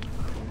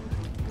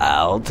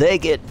I'll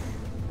take it.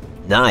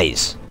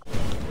 Nice.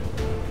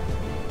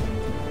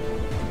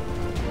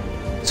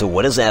 So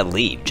what does that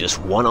leave? Just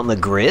one on the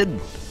grid?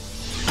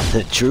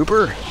 The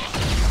trooper?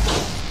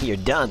 You're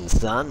done,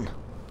 son.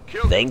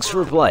 Thanks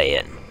for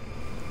playing.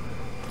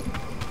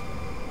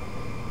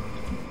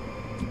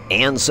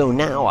 And so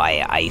now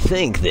I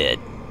think that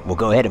we'll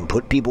go ahead and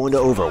put people into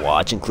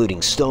Overwatch,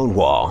 including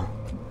Stonewall.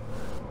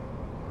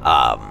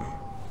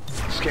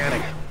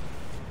 Scanning.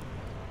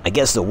 I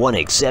guess the one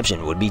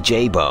exception would be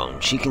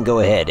Jbone. She can go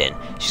ahead and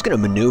she's gonna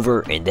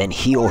maneuver and then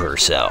heal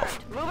herself.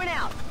 Moving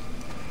out.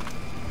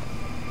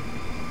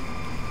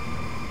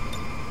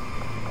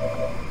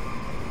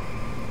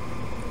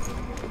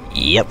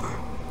 Yep.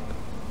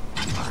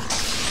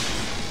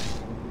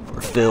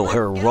 Fulfill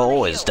her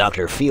role as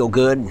Dr.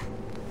 Feelgood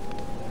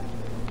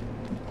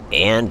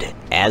and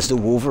as the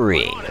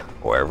Wolverine,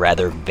 or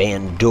rather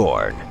Van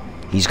Doorn.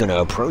 He's going to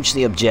approach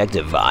the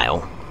objective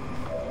vial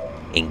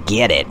and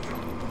get it.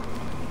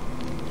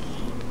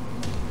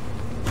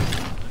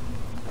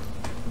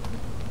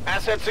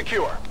 Asset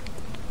secure.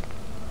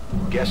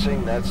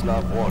 Guessing that's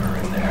not water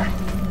in there.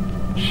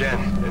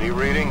 Shen, any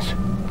readings?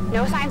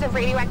 No signs of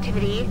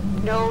radioactivity,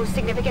 no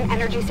significant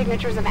energy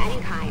signatures of any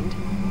kind.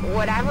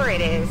 Whatever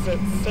it is,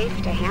 it's safe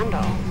to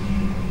handle.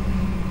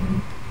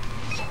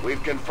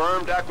 We've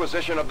confirmed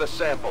acquisition of the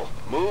sample.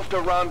 Move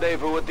to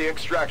rendezvous at the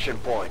extraction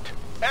point.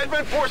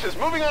 Advent forces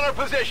moving on our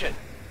position.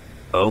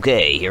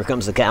 Okay, here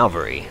comes the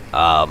cavalry.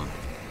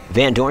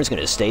 Van Doorn's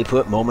gonna stay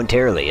put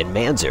momentarily, and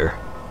Manzer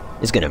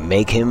is gonna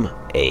make him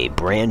a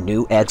brand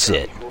new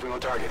exit. Moving on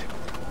target.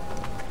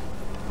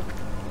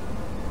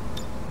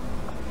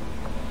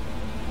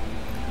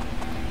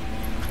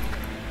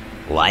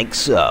 Like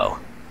so.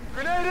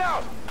 Grenade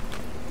out!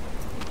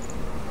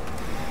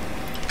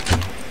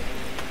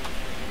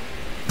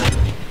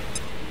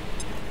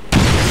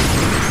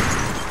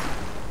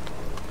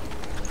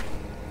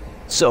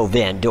 So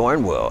Van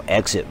Doorn will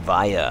exit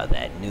via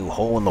that new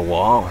hole in the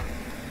wall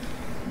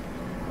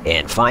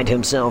and find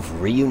himself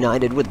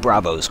reunited with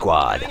Bravo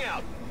Squad,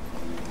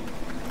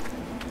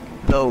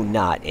 though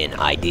not in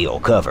ideal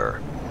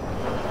cover.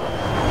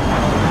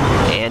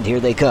 And here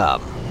they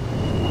come.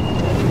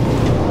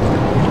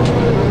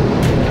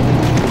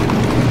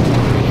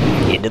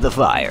 Into the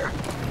fire.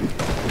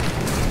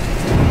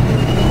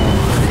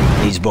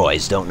 These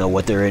boys don't know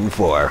what they're in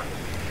for.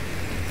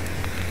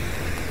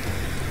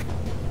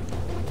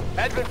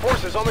 Advent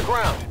forces on the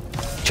ground.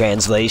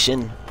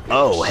 Translation?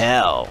 Oh,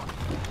 hell.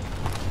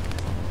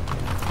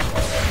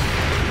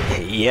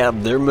 Yep,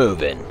 they're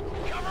moving.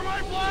 Cover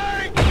my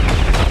flank!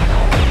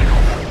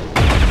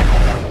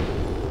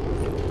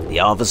 The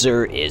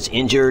officer is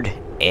injured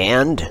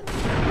and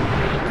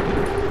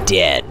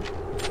dead.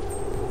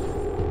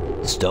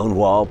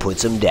 Stonewall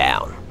puts him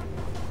down.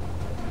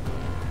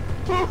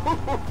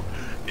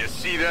 You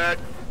see that?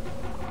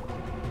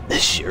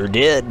 Sure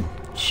did.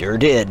 Sure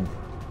did.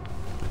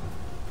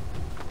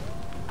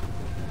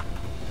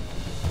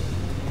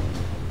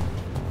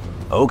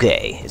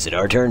 Okay, is it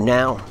our turn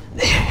now?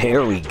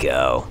 There we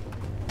go.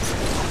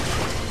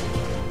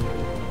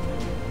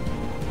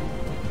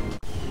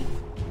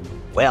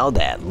 Well,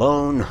 that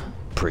lone,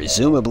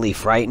 presumably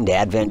frightened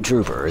Advent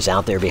trooper is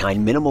out there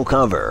behind minimal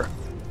cover,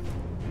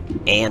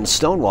 and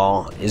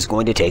Stonewall is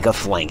going to take a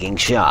flanking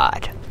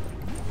shot.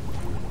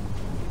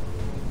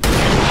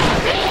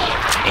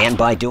 And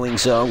by doing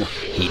so,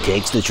 he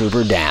takes the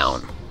trooper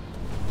down.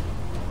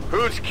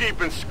 Who's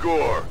keeping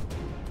score?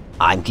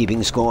 I'm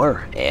keeping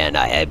score, and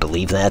I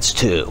believe that's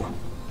 2.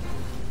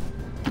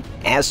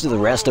 As to the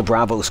rest of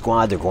Bravo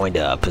Squad, they're going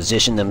to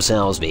position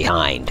themselves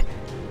behind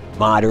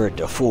moderate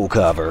to full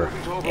cover,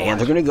 and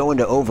they're going to go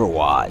into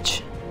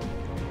Overwatch.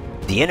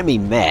 The enemy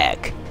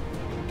mech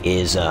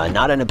is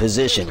not in a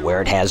position where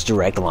it has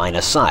direct line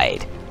of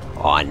sight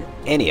on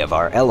any of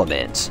our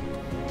elements,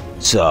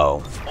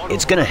 so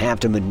it's going to have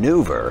to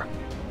maneuver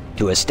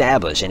to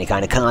establish any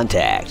kind of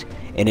contact.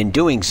 And in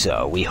doing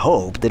so, we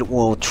hope that it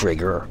will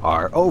trigger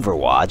our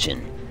overwatch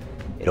and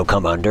it'll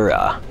come under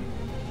a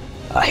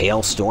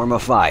hailstorm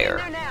of fire.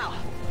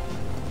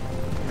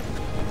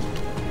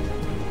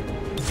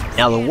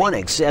 Now the one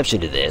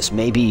exception to this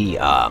may be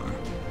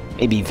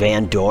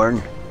Van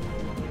Doorn,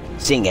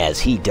 seeing as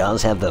he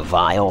does have the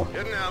vial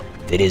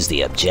that is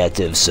the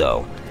objective,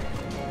 so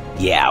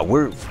yeah,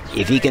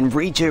 if he can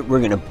reach it,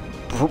 we're gonna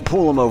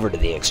pull him over to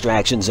the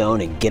extraction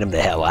zone and get him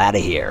the hell out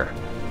of here.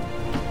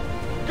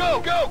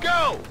 Go, go,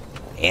 go!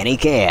 And he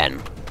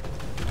can.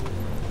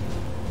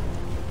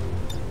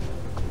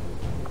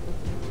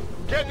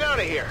 Getting out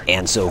of here.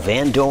 And so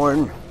Van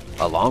Doorn,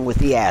 along with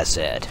the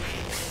asset,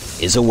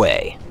 is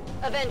away.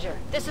 Avenger,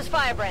 this is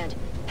Firebrand.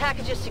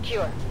 Package is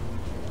secure.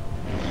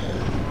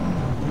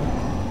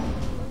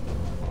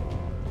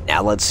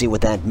 Now let's see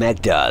what that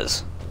mech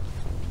does.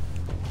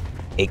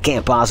 It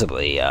can't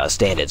possibly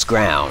stand its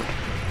ground.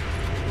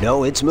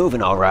 No, it's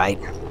moving all right.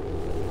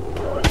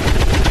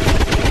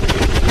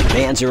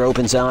 Manzer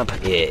opens up.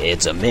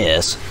 It's a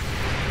miss.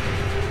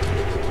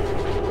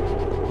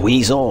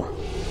 Weasel.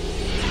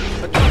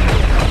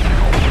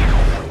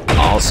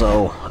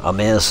 Also a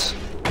miss.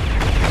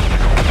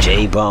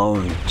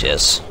 Jbone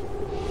just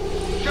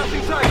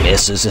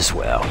misses as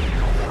well.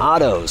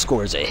 Otto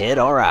scores a hit,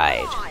 all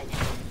right.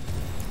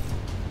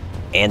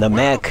 And the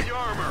mech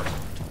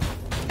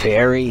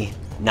very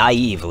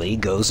naively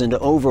goes into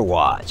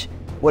Overwatch.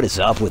 What is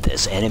up with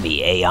this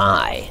enemy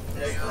AI?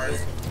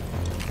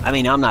 I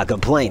mean, I'm not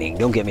complaining,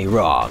 don't get me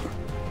wrong.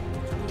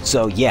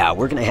 So yeah,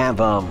 we're gonna have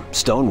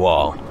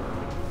Stonewall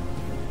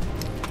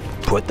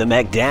put the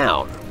mech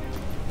down.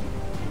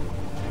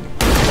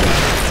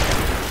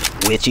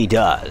 Which he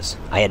does.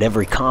 I had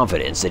every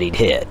confidence that he'd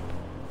hit.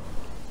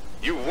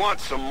 You want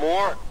some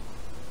more?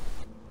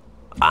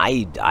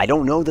 I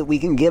don't know that we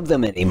can give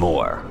them any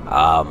more.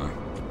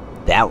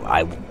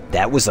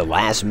 That was the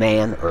last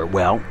man, or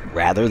well,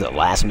 rather the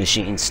last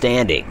machine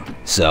standing.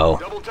 So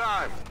Double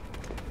time.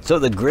 So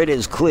the grid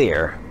is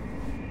clear.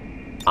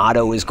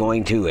 Otto is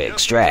going to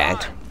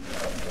extract.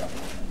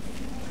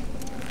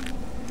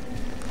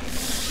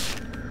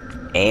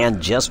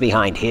 And just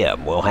behind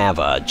him, we'll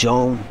have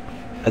Joan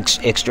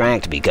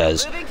extract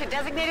because,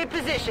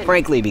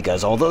 frankly,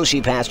 because although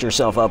she passed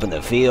herself up in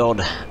the field,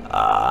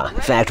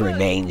 the fact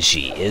remains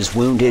she is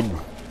wounded.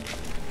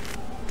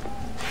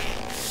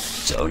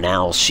 So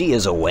now she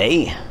is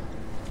away.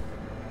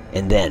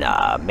 And then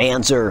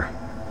Manzer.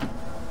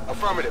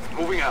 Affirmative,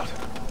 moving out.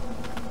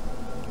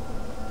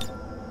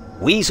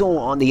 Weasel,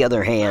 on the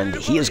other hand,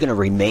 he is going to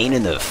remain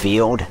in the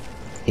field.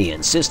 He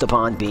insists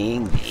upon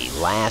being the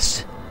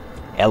last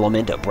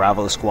element of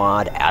Bravo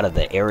Squad out of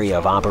the area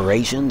of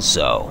operations,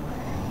 so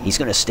he's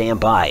going to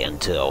stand by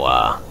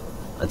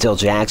until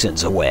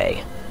Jackson's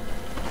away.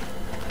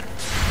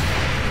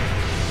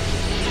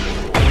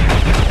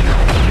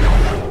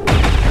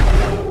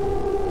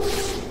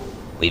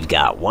 We've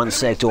got one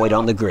sectoid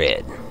on the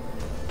grid.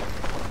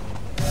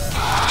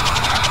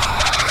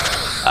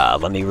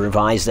 Let me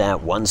revise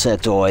that. One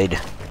sectoid,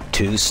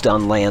 2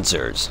 stun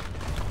lancers.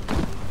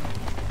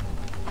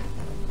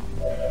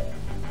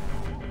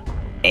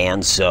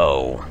 And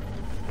so...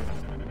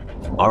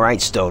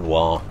 Alright,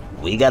 Stonewall.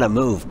 We gotta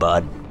move,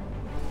 bud.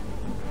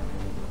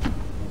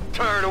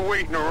 Tired of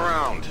waiting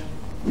around.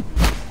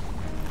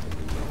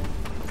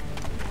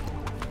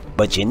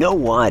 But you know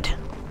what?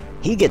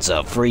 He gets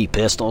a free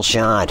pistol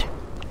shot.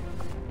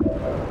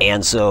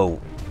 And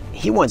so...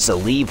 he wants to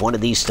leave one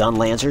of these stun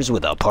lancers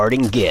with a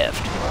parting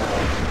gift.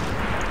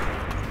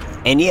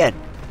 And yet,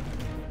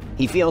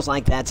 he feels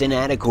like that's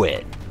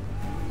inadequate.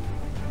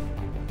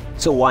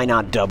 So why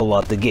not double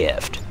up the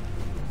gift?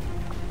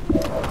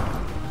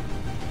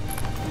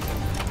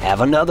 Have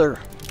another.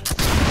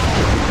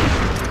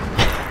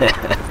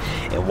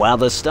 And while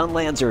the stun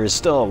lancer is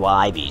still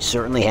alive, he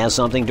certainly has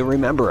something to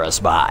remember us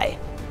by.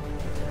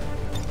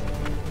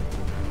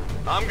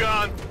 I'm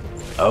gone.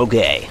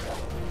 Okay.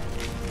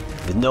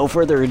 With no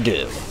further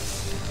ado,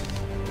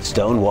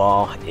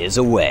 Stonewall is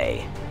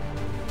away.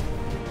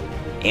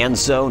 And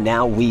so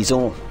now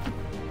Weasel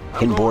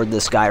can board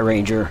the Sky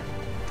Ranger.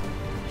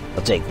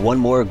 I'll take one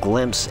more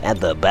glimpse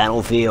at the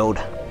battlefield.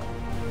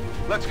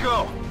 Let's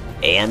go.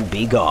 And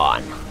be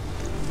gone.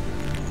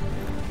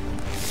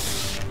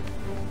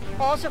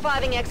 All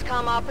surviving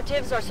XCOM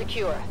operatives are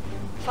secure.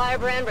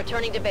 Firebrand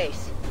returning to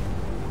base.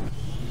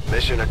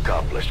 Mission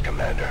accomplished,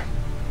 Commander.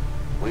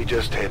 We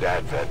just hit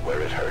Advent where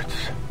it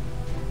hurts.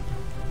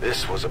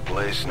 This was a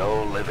place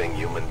no living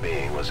human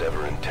being was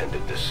ever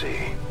intended to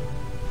see.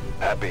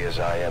 Happy as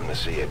I am to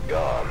see it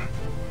gone,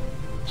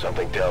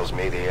 something tells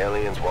me the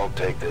aliens won't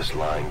take this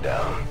lying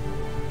down.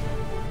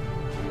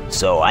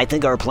 So I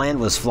think our plan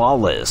was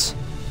flawless.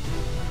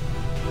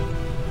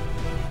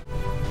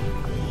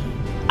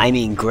 I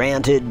mean,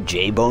 granted,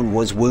 Jbone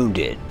was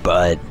wounded,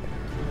 but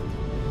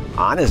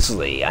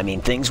honestly, I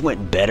mean, things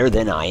went better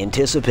than I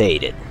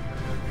anticipated.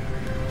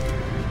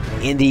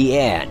 In the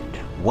end,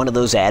 one of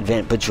those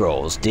Advent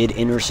patrols did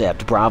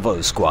intercept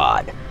Bravo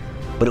Squad,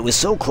 but it was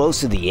so close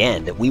to the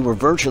end that we were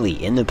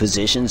virtually in the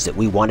positions that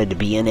we wanted to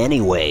be in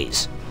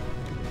anyways.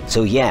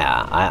 So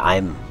yeah,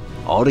 I'm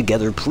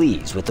altogether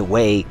pleased with the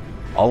way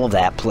all of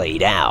that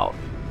played out.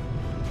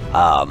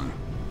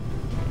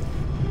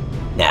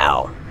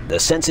 Now,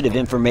 the sensitive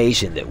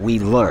information that we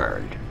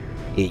learned,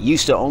 it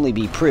used to only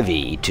be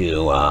privy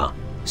to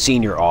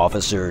senior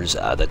officers,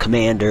 the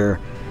commander,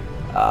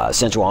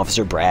 Central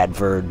Officer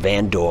Bradford,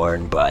 Van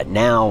Doorn, but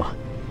now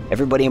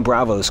everybody in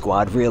Bravo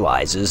Squad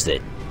realizes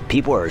that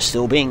people are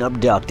still being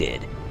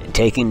abducted and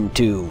taken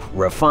to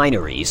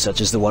refineries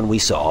such as the one we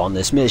saw on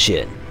this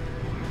mission,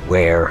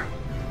 where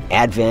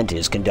Advent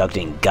is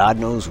conducting God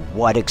knows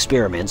what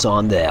experiments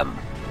on them.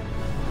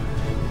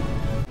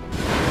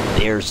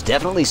 There's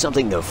definitely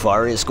something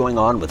nefarious going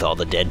on with all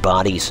the dead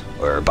bodies,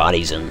 or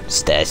bodies in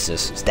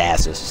stasis,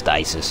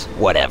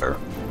 whatever.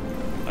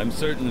 I'm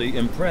certainly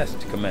impressed,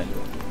 Commander.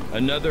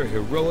 Another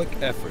heroic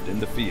effort in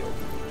the field.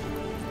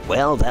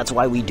 Well, that's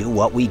why we do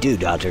what we do,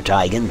 Dr.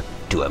 Tigan,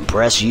 to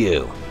impress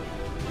you.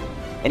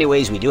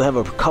 Anyways, we do have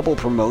a couple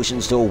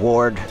promotions to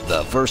award.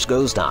 The first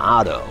goes to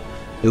Otto,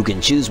 who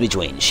can choose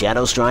between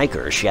Shadow Strike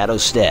or Shadow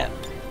Step.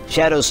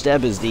 Shadow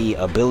Step is the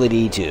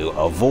ability to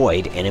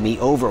avoid enemy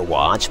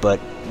overwatch, but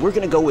we're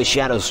going to go with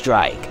Shadow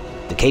Strike,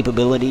 the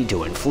capability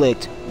to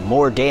inflict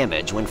more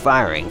damage when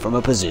firing from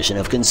a position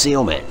of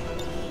concealment.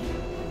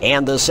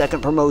 And the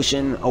second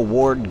promotion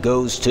award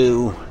goes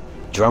to,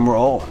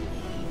 drumroll,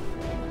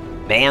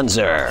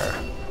 Manzer.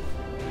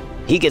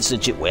 He gets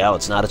to well,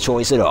 it's not a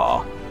choice at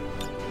all.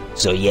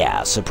 So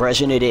yeah,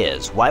 suppression it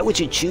is. Why would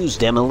you choose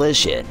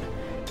demolition,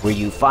 where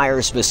you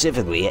fire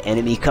specifically at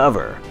enemy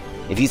cover?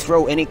 If you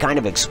throw any kind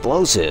of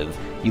explosive,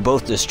 you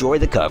both destroy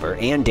the cover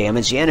and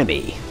damage the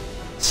enemy.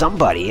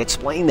 Somebody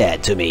explain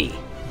that to me.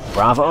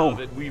 Bravo? Now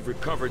that we've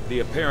recovered the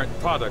apparent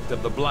product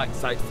of the Black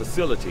Site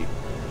facility,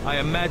 I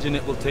imagine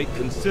it will take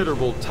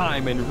considerable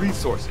time and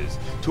resources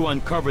to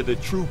uncover the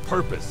true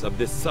purpose of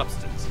this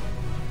substance.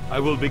 I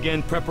will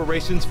begin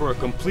preparations for a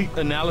complete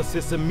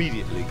analysis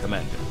immediately,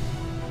 Commander.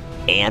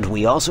 And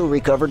we also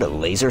recovered a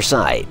laser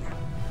sight.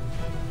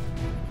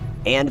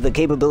 And the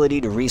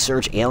capability to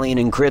research alien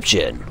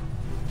encryption.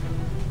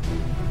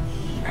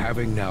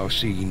 Having now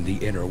seen the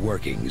inner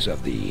workings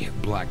of the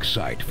Black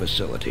Site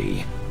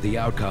facility, the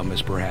outcome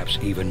is perhaps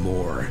even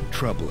more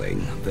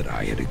troubling than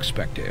I had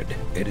expected.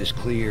 It is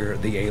clear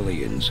the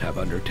aliens have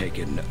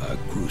undertaken a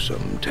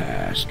gruesome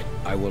task.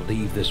 I will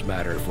leave this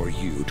matter for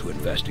you to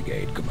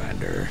investigate,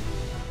 Commander.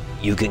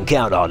 You can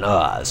count on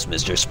us,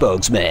 Mr.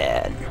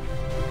 Spokesman.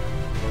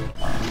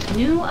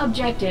 New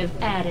objective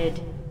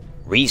added.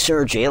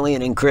 Research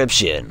alien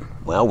encryption.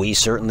 Well, we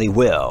certainly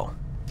will.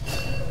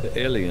 The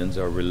aliens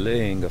are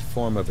relaying a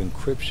form of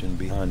encryption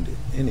beyond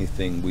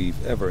anything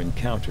we've ever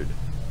encountered,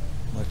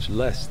 much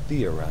less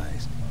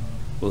theorized.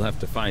 We'll have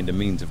to find a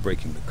means of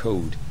breaking the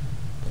code,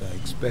 but I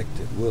expect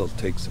it will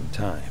take some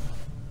time.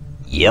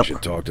 Yep. We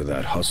should talk to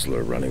that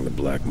hustler running the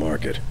black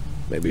market.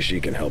 Maybe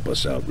she can help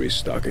us out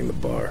restocking the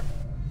bar.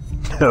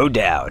 No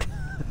doubt.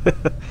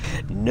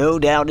 No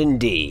doubt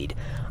indeed.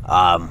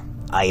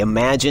 I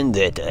imagine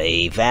that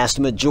a vast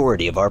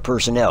majority of our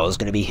personnel is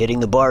going to be hitting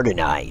the bar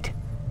tonight.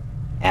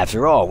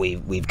 After all,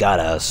 we've got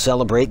to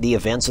celebrate the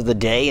events of the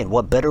day, and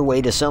what better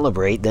way to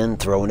celebrate than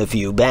throwing a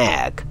few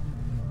back?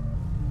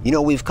 You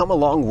know, we've come a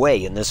long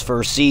way in this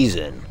first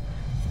season.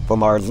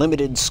 From our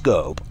limited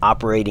scope,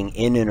 operating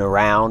in and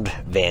around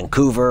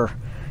Vancouver,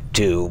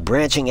 to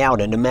branching out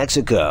into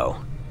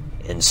Mexico,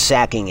 and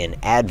sacking an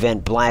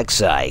Advent Black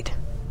Site.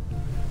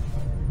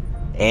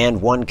 And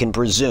one can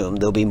presume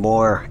there'll be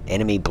more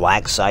enemy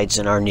Black Sites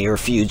in our near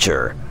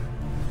future.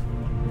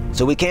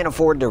 So we can't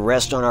afford to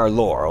rest on our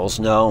laurels,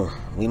 no,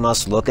 we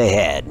must look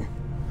ahead.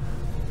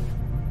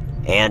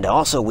 And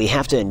also, we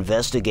have to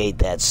investigate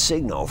that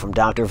signal from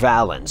Dr.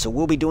 Valen, so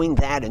we'll be doing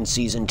that in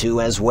Season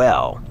 2 as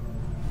well.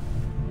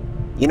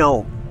 You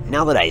know,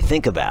 now that I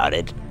think about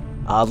it,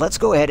 let's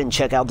go ahead and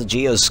check out the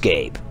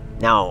geoscape.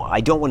 Now, I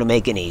don't want to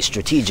make any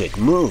strategic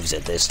moves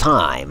at this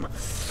time,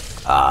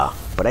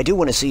 but I do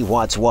want to see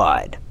what's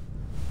what.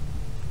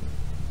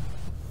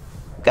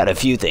 Got a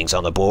few things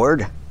on the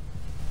board.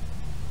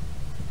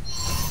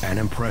 An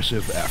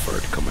impressive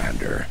effort,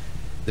 Commander.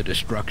 The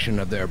destruction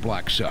of their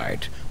Black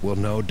Site will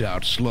no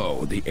doubt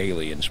slow the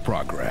aliens'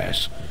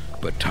 progress,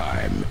 but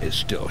time is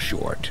still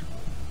short.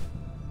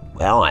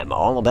 Well, I'm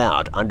all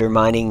about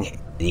undermining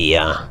the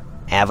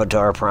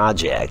Avatar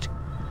project.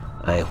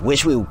 I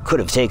wish we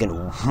could have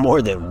taken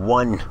more than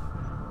one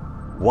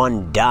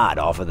dot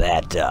off of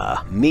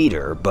that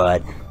meter,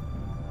 but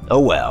oh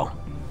well.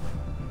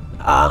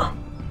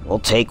 We'll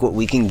take what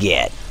we can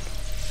get.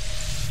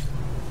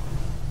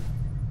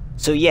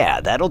 So yeah,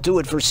 that'll do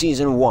it for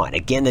Season 1.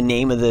 Again, the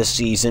name of this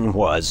season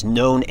was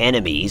Known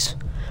Enemies.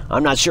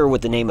 I'm not sure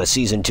what the name of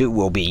Season 2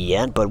 will be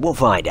yet, but we'll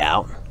find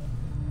out.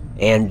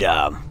 And,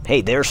 hey,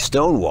 there's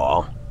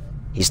Stonewall.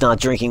 He's not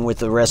drinking with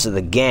the rest of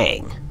the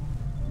gang,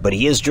 but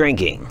he is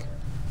drinking.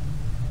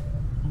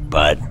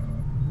 But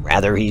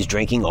rather, he's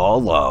drinking all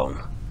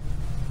alone.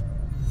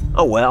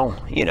 Oh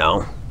well, you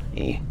know,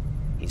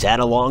 he's had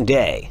a long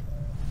day.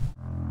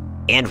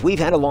 And we've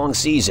had a long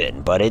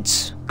season, but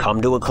it's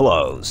come to a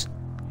close.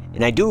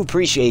 And I do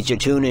appreciate you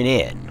tuning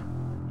in.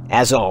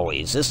 As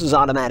always, this is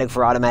Automatic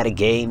for Automatic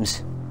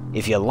Games.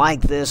 If you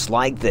like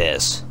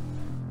this,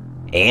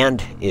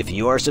 and if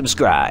you are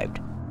subscribed,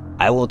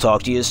 I will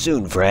talk to you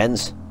soon,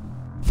 friends.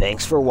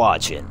 Thanks for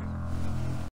watching.